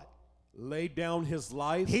 did what? Laid down his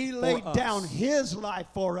life for us. He laid down his life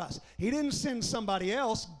for us. He didn't send somebody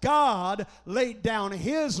else. God laid down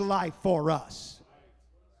his life for us.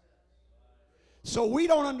 So we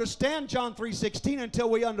don't understand John 3:16 until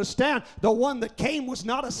we understand the one that came was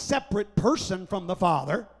not a separate person from the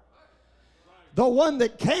Father. The one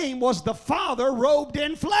that came was the Father robed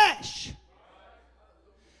in flesh.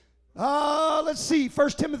 Let's see,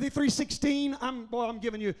 1 Timothy 3:16. I'm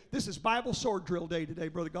giving you, this is Bible sword drill day today,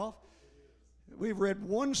 Brother Goff. We've read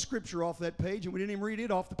one scripture off that page, and we didn't even read it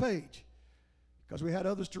off the page because we had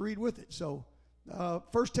others to read with it. So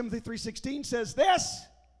 1 Timothy 3:16 says this,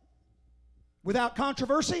 without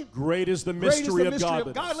controversy. Great is the mystery of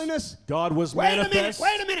godliness. God was manifest.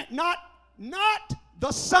 Wait a minute. Not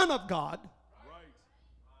the Son of God. Right.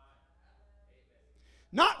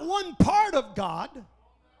 Not one part of God.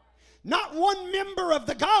 Not one member of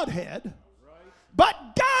the Godhead. But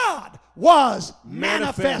God was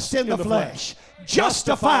manifest in the flesh,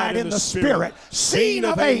 justified in the Spirit, seen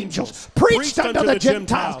of angels, preached unto the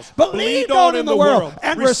Gentiles, believed on in the world,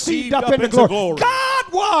 and received up into glory.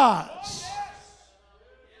 God was.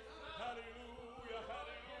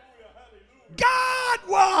 God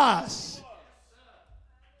was.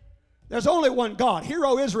 There's only one God. Hear,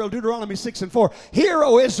 O Israel, Deuteronomy 6:4. Hear,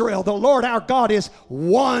 O Israel, the Lord our God is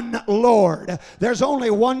one Lord. There's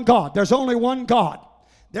only one God. There's only one God.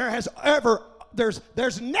 There's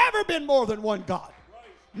never been more than one God.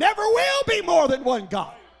 Never will be more than one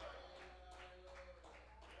God.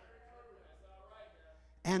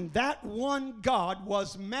 And that one God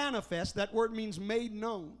was manifest. That word means made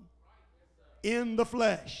known. In the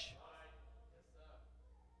flesh.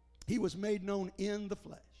 He was made known in the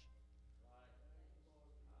flesh.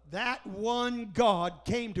 That one God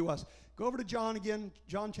came to us. Go over to John again,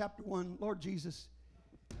 John chapter 1. Lord Jesus,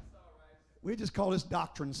 we just call this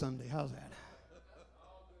Doctrine Sunday. How's that?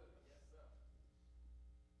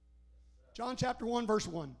 John chapter 1, verse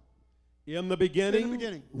 1. In the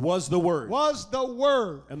beginning was the Word. Was the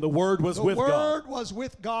Word. And the Word was with God. The Word was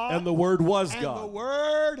with God. And the Word was God. God. And the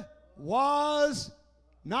Word was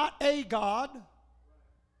not a God,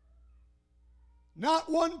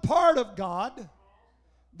 not one part of God.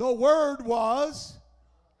 The Word was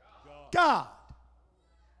God.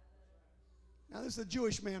 Now, this is a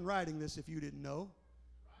Jewish man writing this, if you didn't know.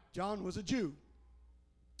 John was a Jew.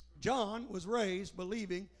 John was raised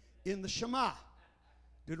believing in the Shema,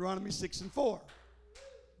 Deuteronomy 6 and 4.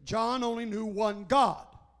 John only knew one God,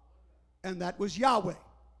 and that was Yahweh.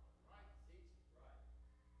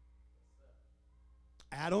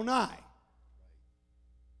 Adonai.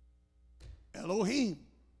 Elohim.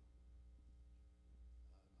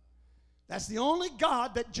 That's the only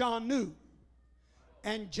God that John knew.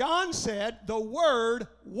 And John said the Word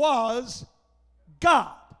was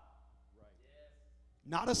God.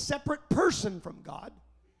 Not a separate person from God.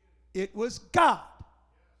 It was God.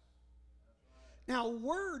 Now,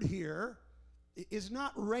 word here is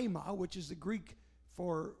not rhema, which is the Greek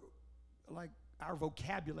for like our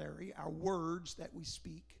vocabulary, our words that we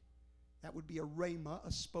speak. That would be a rhema,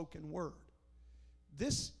 a spoken word.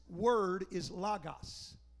 This word is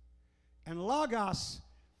logos. And logos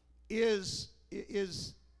is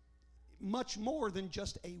much more than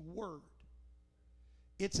just a word.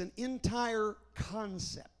 It's an entire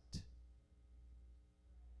concept.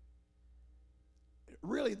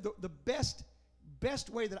 Really, the best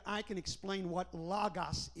way that I can explain what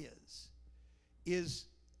logos is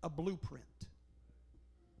a blueprint.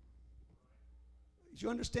 You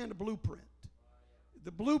understand a blueprint?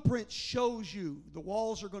 The blueprint shows you the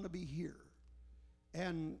walls are going to be here,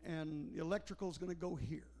 and the electrical is going to go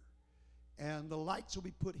here, and the lights will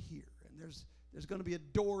be put here, and there's going to be a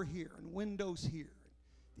door here and windows here.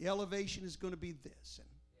 The elevation is going to be this.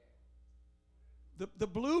 And the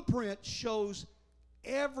blueprint shows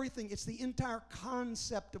everything. It's the entire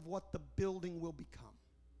concept of what the building will become.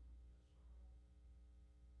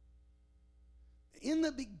 In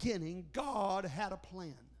the beginning, God had a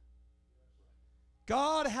plan.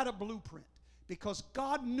 God had a blueprint because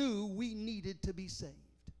God knew we needed to be saved.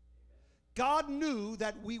 God knew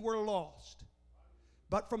that we were lost.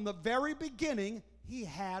 But from the very beginning, He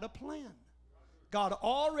had a plan. God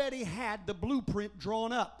already had the blueprint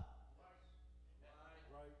drawn up.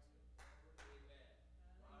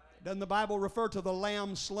 Doesn't the Bible refer to the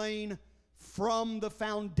lamb slain from the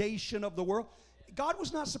foundation of the world? God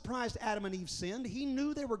was not surprised Adam and Eve sinned. He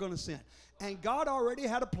knew they were going to sin. And God already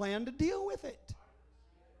had a plan to deal with it.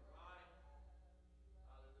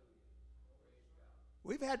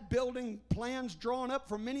 We've had building plans drawn up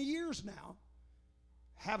for many years now.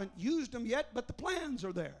 Haven't used them yet, but the plans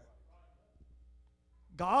are there.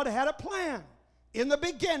 God had a plan. In the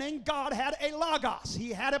beginning, God had a logos.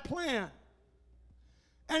 He had a plan.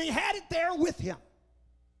 And He had it there with Him.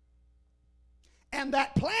 And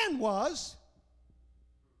that plan was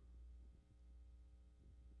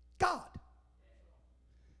God.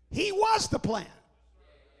 He was the plan.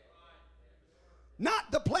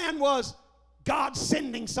 Not the plan was God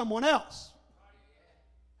sending someone else.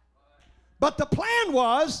 But the plan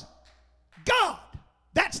was God.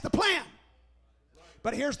 That's the plan.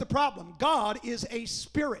 But here's the problem. God is a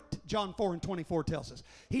spirit. John 4 and 24 tells us.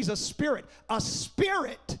 He's a spirit. A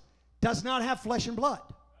spirit does not have flesh and blood.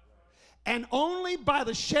 And only by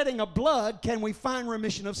the shedding of blood can we find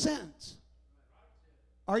remission of sins.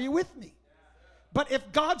 Are you with me? But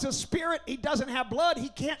if God's a spirit, He doesn't have blood. He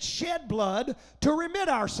can't shed blood to remit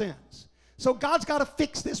our sins. So God's got to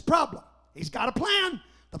fix this problem. He's got a plan.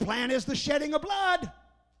 The plan is the shedding of blood.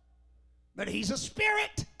 But He's a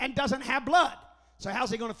spirit and doesn't have blood. So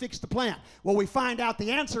how's He going to fix the plan? Well, we find out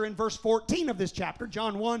the answer in verse 14 of this chapter.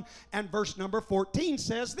 John 1 and verse number 14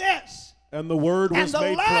 says this. And the Word was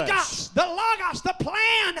made flesh. The Logos, the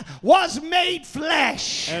plan was made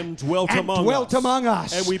flesh. And dwelt among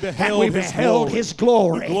us. And we beheld His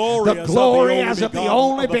glory. The glory as of the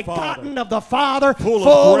only begotten of the Father, full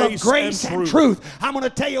of grace and truth. I'm going to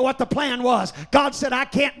tell you what the plan was. God said, I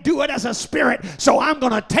can't do it as a spirit, so I'm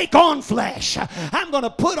going to take on flesh. I'm going to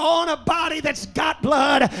put on a body that's got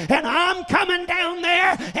blood, and I'm coming down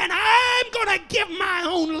there, and I'm going to give my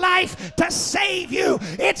own life to save you.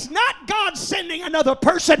 It's not God sending another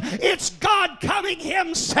person, it's God coming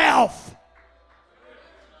Himself.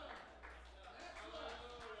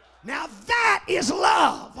 Now that is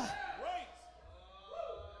love. Right.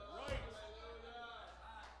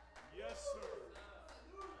 Yes, sir.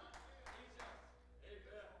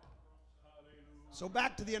 So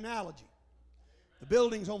back to the analogy. The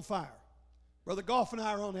building's on fire. Brother Goff and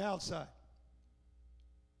I are on the outside.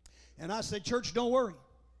 And I say, church, don't worry.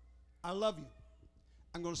 I love you.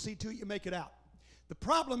 I'm going to see to it you make it out. The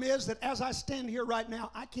problem is that as I stand here right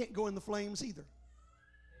now, I can't go in the flames either.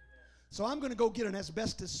 So I'm going to go get an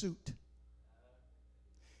asbestos suit.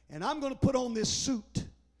 And I'm going to put on this suit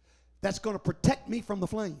that's going to protect me from the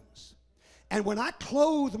flames. And when I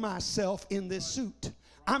clothe myself in this suit,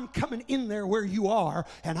 I'm coming in there where you are,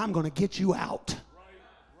 and I'm going to get you out.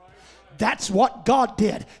 That's what God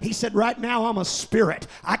did. He said, right now I'm a spirit.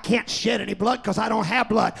 I can't shed any blood because I don't have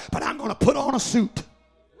blood, but I'm going to put on a suit.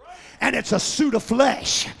 And it's a suit of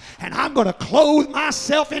flesh. And I'm going to clothe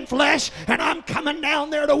myself in flesh. And I'm coming down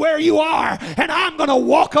there to where you are. And I'm going to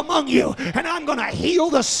walk among you. And I'm going to heal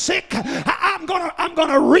the sick. I'm going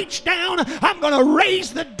to reach down. I'm going to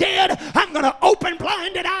raise the dead. I'm going to open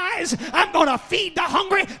blinded eyes. I'm going to feed the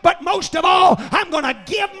hungry. But most of all, I'm going to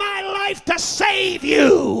give my life to save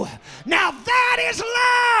you. Now that is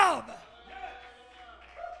love.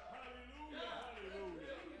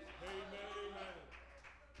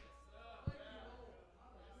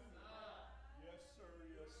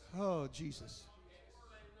 Oh, Jesus.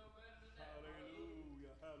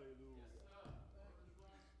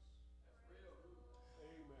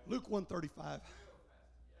 Luke 1:35.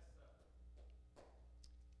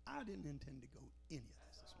 I didn't intend to go any of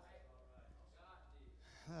this morning.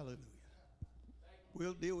 Hallelujah.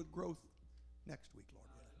 We'll deal with growth next week, Lord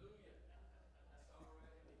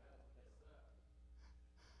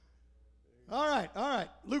willing. All right.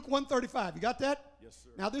 Luke 1:35. You got that? Yes,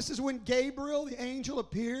 sir. Now this is when Gabriel, the angel,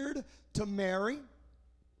 appeared to Mary.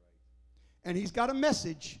 And he's got a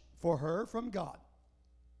message for her from God.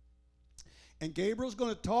 And Gabriel's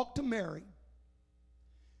going to talk to Mary.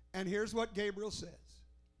 And here's what Gabriel says.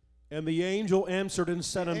 And the angel answered and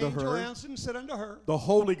said unto her, the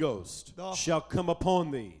Holy Ghost shall come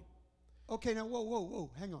upon thee. Okay, now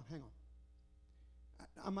whoa. Hang on.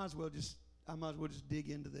 I might as well just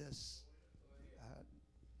dig into this.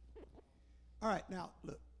 All right, now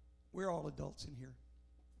look, we're all adults in here.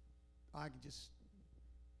 I'm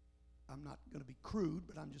not going to be crude,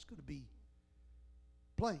 but I'm just going to be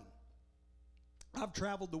plain. I've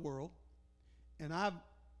traveled the world, and I've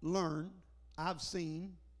learned, I've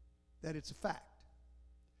seen that it's a fact.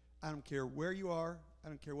 I don't care where you are. I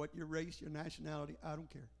don't care what your race, your nationality. I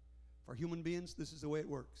don't care. For human beings, this is the way it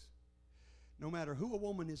works. No matter who a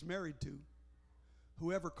woman is married to,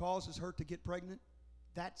 whoever causes her to get pregnant,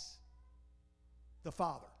 that's the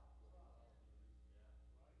father.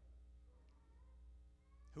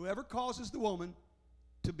 Whoever causes the woman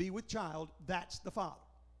to be with child, that's the father.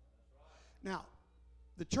 Now,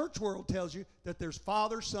 the church world tells you that there's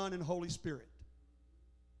Father, Son, and Holy Spirit.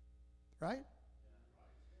 Right?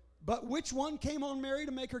 But which one came on Mary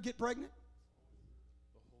to make her get pregnant?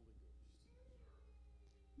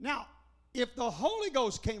 Now, if the Holy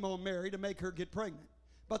Ghost came on Mary to make her get pregnant,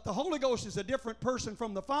 but the Holy Ghost is a different person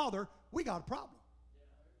from the Father, we got a problem.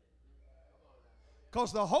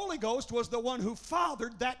 Because the Holy Ghost was the one who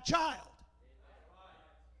fathered that child.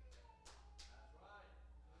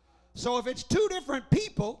 So if it's two different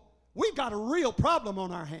people, we've got a real problem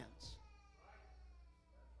on our hands.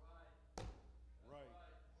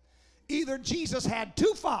 Either Jesus had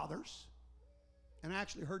two fathers, and I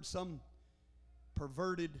actually heard some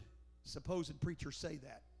perverted, supposed preacher say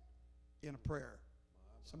that in a prayer.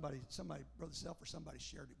 Somebody, Brother Self or somebody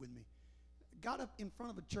shared it with me. Got up in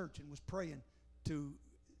front of a church and was praying to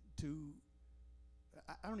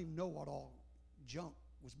I don't even know what all junk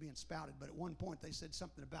was being spouted, but at one point they said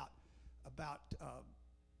something about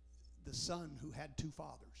the son who had two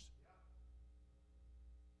fathers.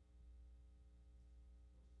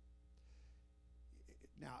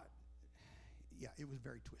 Now, yeah, it was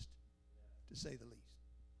very twisted, to say the least.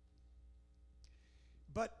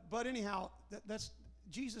 But anyhow, that's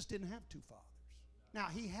Jesus didn't have two fathers. Now,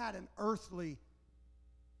 he had an earthly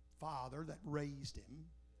father that raised him.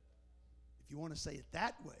 If you want to say it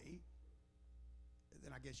that way,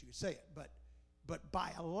 then I guess you could say it. But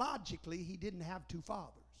biologically, he didn't have two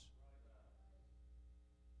fathers.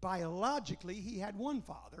 Biologically, he had one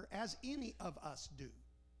father, as any of us do.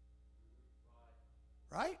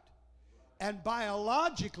 Right? And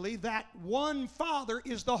biologically, that one Father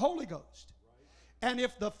is the Holy Ghost. And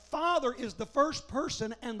if the Father is the first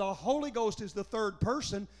person and the Holy Ghost is the third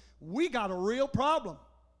person, we got a real problem.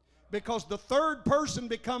 Because the third person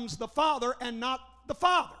becomes the Father and not the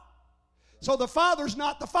Father. So the Father's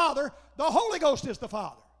not the Father, the Holy Ghost is the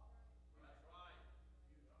Father.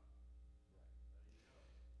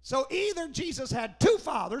 So either Jesus had two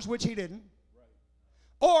fathers, which he didn't,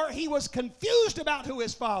 or he was confused about who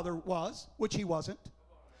his father was, which he wasn't,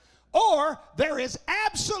 or there is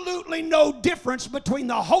absolutely no difference between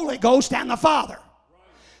the Holy Ghost and the Father.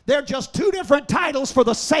 They're just two different titles for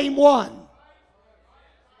the same one.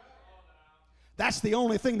 That's the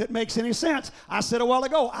only thing that makes any sense. I said a while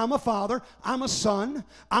ago, I'm a father, I'm a son,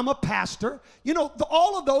 I'm a pastor. You know,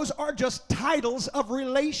 all of those are just titles of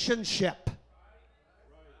relationship.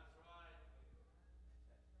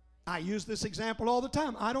 I use this example all the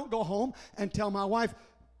time. I don't go home and tell my wife,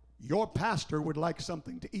 your pastor would like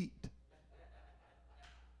something to eat.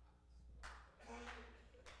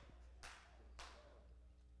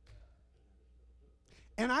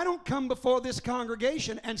 And I don't come before this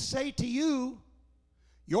congregation and say to you,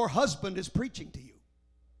 your husband is preaching to you.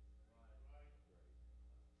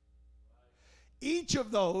 Each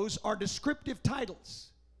of those are descriptive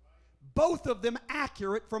titles, both of them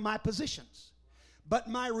accurate for my positions. But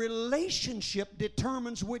my relationship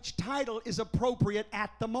determines which title is appropriate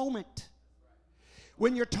at the moment.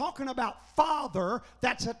 When you're talking about Father,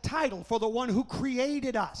 that's a title for the one who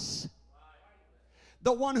created us,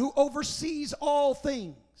 the one who oversees all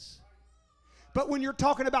things. But when you're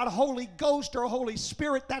talking about Holy Ghost or Holy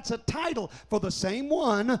Spirit, that's a title for the same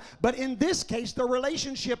one. But in this case, the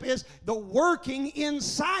relationship is the working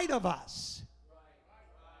inside of us.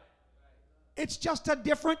 It's just a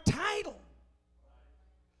different title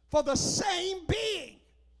for the same being.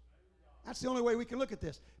 That's the only way we can look at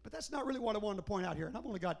this. But that's not really what I wanted to point out here. And I've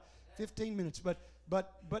only got 15 minutes. But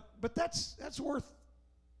that's worth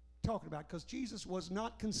talking about, because Jesus was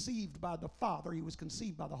not conceived by the Father. He was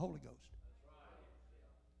conceived by the Holy Ghost.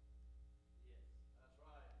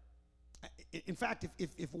 In fact,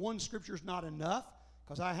 if one scripture is not enough,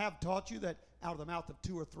 because I have taught you that out of the mouth of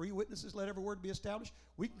 2 or 3 witnesses let every word be established,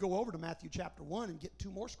 we can go over to Matthew chapter 1 and get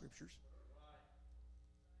 2 more scriptures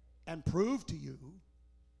and prove to you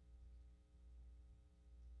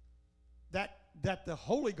that the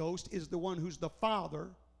Holy Ghost is the one who's the Father.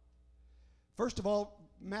 First of all,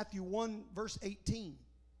 Matthew 1 verse 18.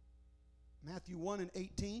 Matthew 1 and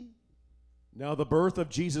 18. Now the birth of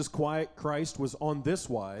Jesus Christ was on this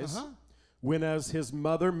wise, when as his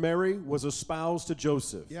mother Mary was espoused to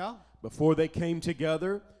Joseph. Yeah. Before they came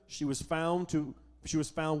together, she was found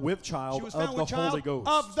with child of the Holy Ghost.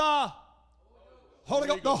 Of the Holy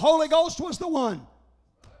Ghost. The Holy Ghost was the one.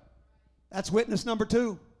 That's witness number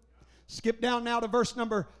 2. Skip down now to verse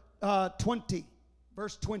number 20.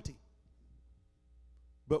 Verse 20.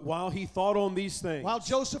 But while he thought on these things, while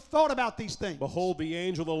Joseph thought about these things, behold, the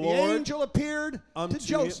angel of the Lord, the angel appeared to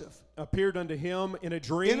Joseph. Appeared unto him in a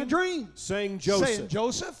dream. In a dream. Saying,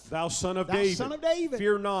 Joseph, thou son of David,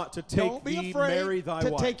 fear not to take thee Mary thy wife.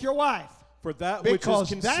 To take your wife. For that which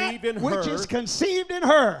is conceived in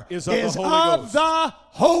her is of the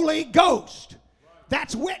Holy Ghost.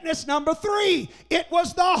 That's witness number 3. It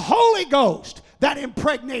was the Holy Ghost that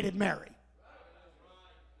impregnated Mary.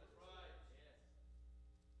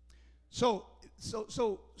 So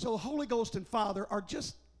Holy Ghost and Father are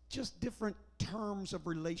just different terms of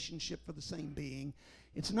relationship for the same being.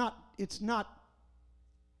 It's not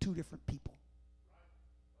 2 different people.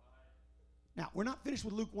 Now, we're not finished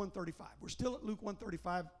with Luke 1:35. We're still at Luke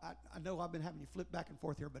 1:35. I know I've been having you flip back and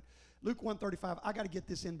forth here, but Luke 1:35, I got to get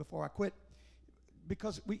this in before I quit,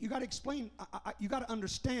 because you got to explain, you got to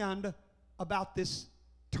understand about this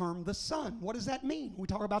term, the Son. What does that mean when we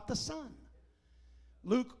talk about the Son?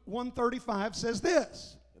 Luke 1:35 says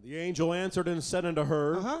this. The angel answered and said unto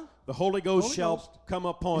her, the Holy Ghost shall come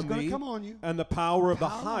upon thee, and the power of the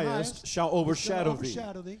highest shall overshadow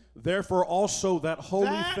thee. Therefore also that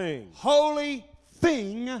holy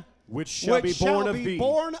thing which shall be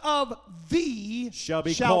born of thee shall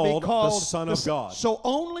be called the Son of God. So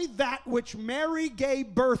only that which Mary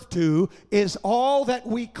gave birth to is all that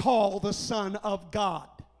we call the Son of God.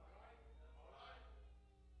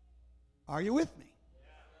 Are you with me?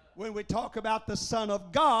 When we talk about the Son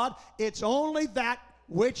of God, it's only that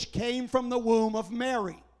which came from the womb of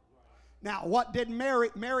Mary. Now, what did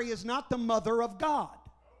Mary? Mary is not the mother of God.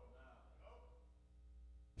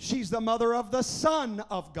 She's the mother of the Son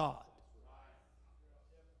of God.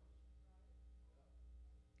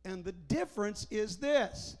 And the difference is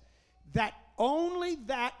this, that only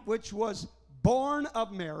that which was born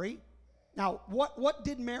of Mary. Now, what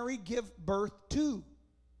did Mary give birth to?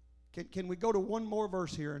 Can we go to one more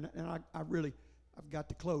verse here? And I've got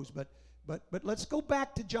to close. But let's go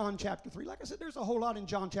back to John chapter 3. Like I said, there's a whole lot in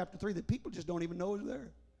John chapter 3 that people just don't even know is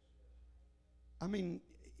there. I mean,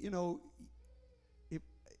 you know, it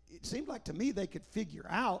seemed like to me they could figure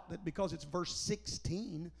out that because it's verse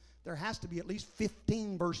 16, there has to be at least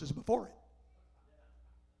 15 verses before it.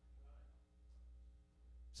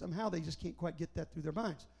 Somehow they just can't quite get that through their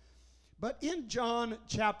minds. But in John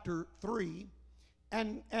chapter 3,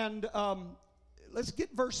 and let's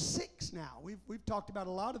get verse 6 now. We've talked about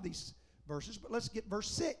a lot of these verses, but let's get verse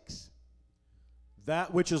 6.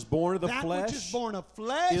 That which is born of the that flesh which is born of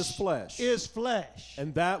flesh is flesh. is flesh.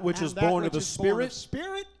 And that which And is that born which of the is born of Spirit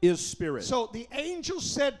spirit is spirit. So the angel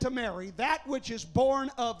said to Mary, that which is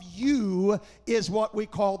born of you is what we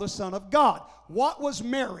call the Son of God. What was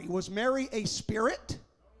Mary? Was Mary a spirit?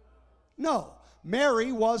 No.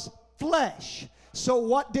 Mary was flesh. So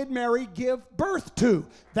what did Mary give birth to?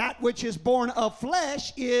 That which is born of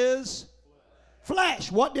flesh is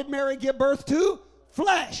flesh. What did Mary give birth to?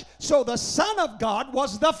 Flesh. So the Son of God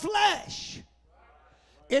was the flesh.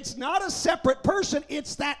 It's not a separate person.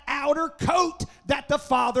 It's that outer coat that the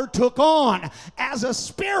Father took on. As a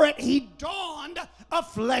spirit, he donned a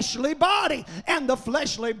fleshly body. And the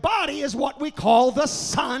fleshly body is what we call the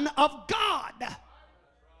Son of God.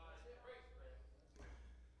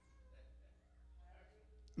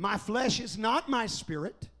 My flesh is not my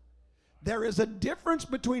spirit. There is a difference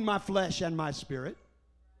between my flesh and my spirit.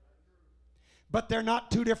 But they're not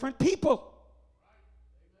two different people.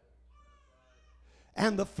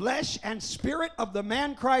 And the flesh and spirit of the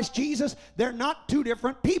man Christ Jesus, they're not two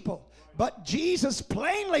different people. But Jesus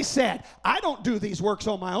plainly said, I don't do these works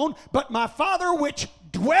on my own, but my Father which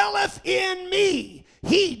dwelleth in me,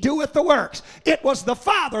 he doeth the works. It was the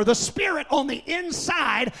Father, the Spirit on the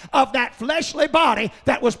inside of that fleshly body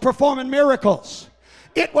that was performing miracles.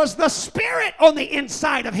 It was the Spirit on the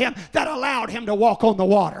inside of him that allowed him to walk on the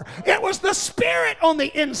water. It was the Spirit on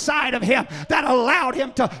the inside of him that allowed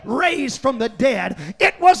him to raise from the dead.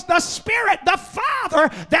 It was the Spirit, the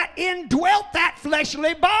Father, that indwelt that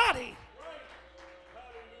fleshly body.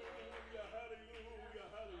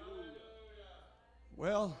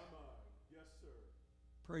 Well,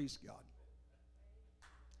 praise God.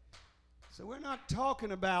 So we're not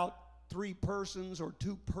talking about three persons or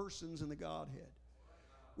two persons in the Godhead.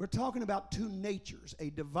 We're talking about two natures, a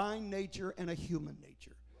divine nature and a human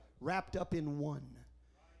nature, wrapped up in one.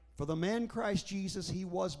 For the man Christ Jesus, he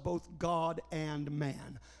was both God and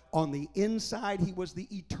man. On the inside, he was the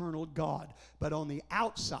eternal God. But on the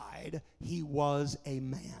outside, he was a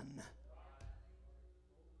man.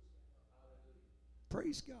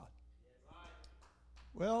 Praise God.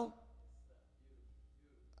 Well,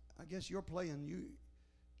 I guess you're playing.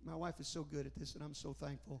 My wife is so good at this, and I'm so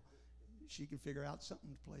thankful she can figure out something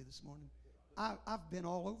to play this morning. I've been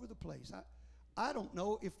all over the place. I don't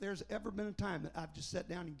know if there's ever been a time that I've just sat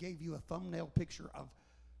down and gave you a thumbnail picture of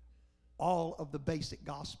all of the basic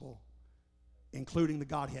gospel, including the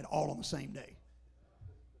Godhead, all on the same day.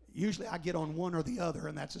 Usually I get on one or the other,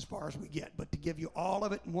 and that's as far as we get. But to give you all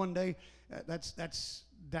of it in one day, that's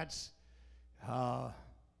a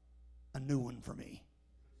new one for me.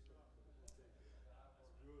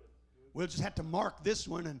 We'll just have to mark this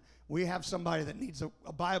one, and we have somebody that needs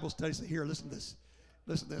a Bible study. So here, listen to this.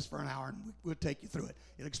 Listen to this for an hour, and we'll take you through it.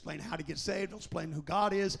 It'll explain how to get saved. It'll explain who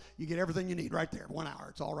God is. You get everything you need right there. 1 hour.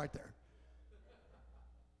 It's all right there.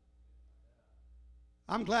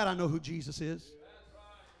 I'm glad I know who Jesus is.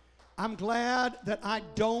 I'm glad that I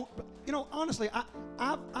don't, honestly,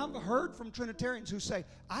 I've heard from Trinitarians who say,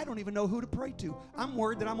 I don't even know who to pray to. I'm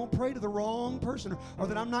worried that I'm going to pray to the wrong person or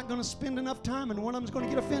that I'm not going to spend enough time and one of them's going to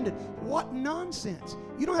get offended. What nonsense.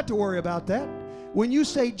 You don't have to worry about that. When you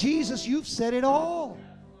say Jesus, you've said it all.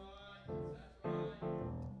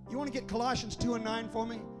 You want to get Colossians 2:9 for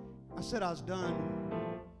me? I said I was done.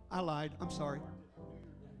 I lied. I'm sorry.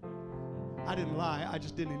 I didn't lie. I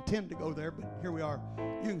just didn't intend to go there, but here we are.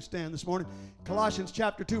 You can stand this morning. Colossians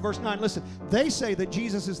chapter 2, verse 9. Listen, they say that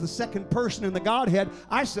Jesus is the second person in the Godhead.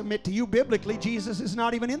 I submit to you biblically, Jesus is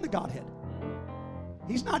not even in the Godhead.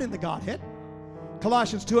 He's not in the Godhead.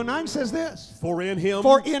 Colossians 2:9 says this. For in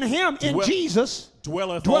him, in Jesus,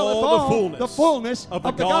 dwelleth all the fullness of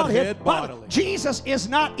the Godhead bodily. Jesus is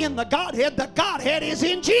not in the Godhead. The Godhead is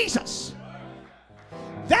in Jesus.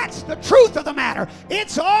 That's the truth of the matter.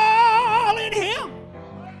 It's all in him.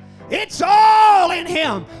 It's all in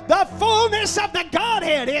him. The fullness of the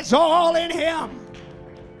Godhead is all in him.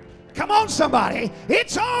 Come on, somebody.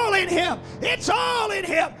 It's all in him. It's all in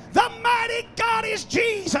him. The mighty God is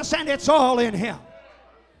Jesus, and it's all in him.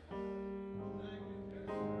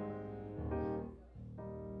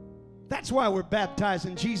 That's why we're baptized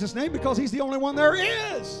in Jesus' name, because he's the only one there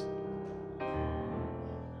is.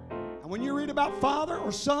 When you read about Father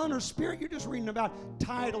or Son or Spirit, you're just reading about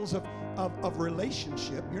titles of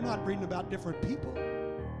relationship. You're not reading about different people.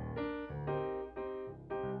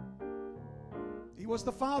 He was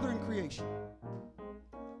the Father in creation.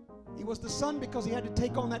 He was the Son because he had to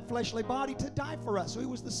take on that fleshly body to die for us. So he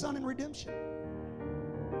was the Son in redemption.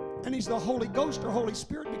 And he's the Holy Ghost or Holy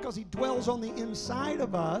Spirit because he dwells on the inside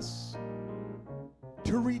of us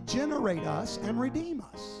to regenerate us and redeem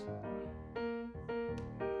us.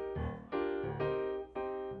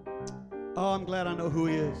 Oh, I'm glad I know who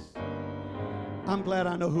He is. I'm glad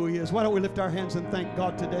I know who He is. Why don't we lift our hands and thank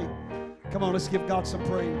God today? Come on, let's give God some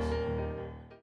praise.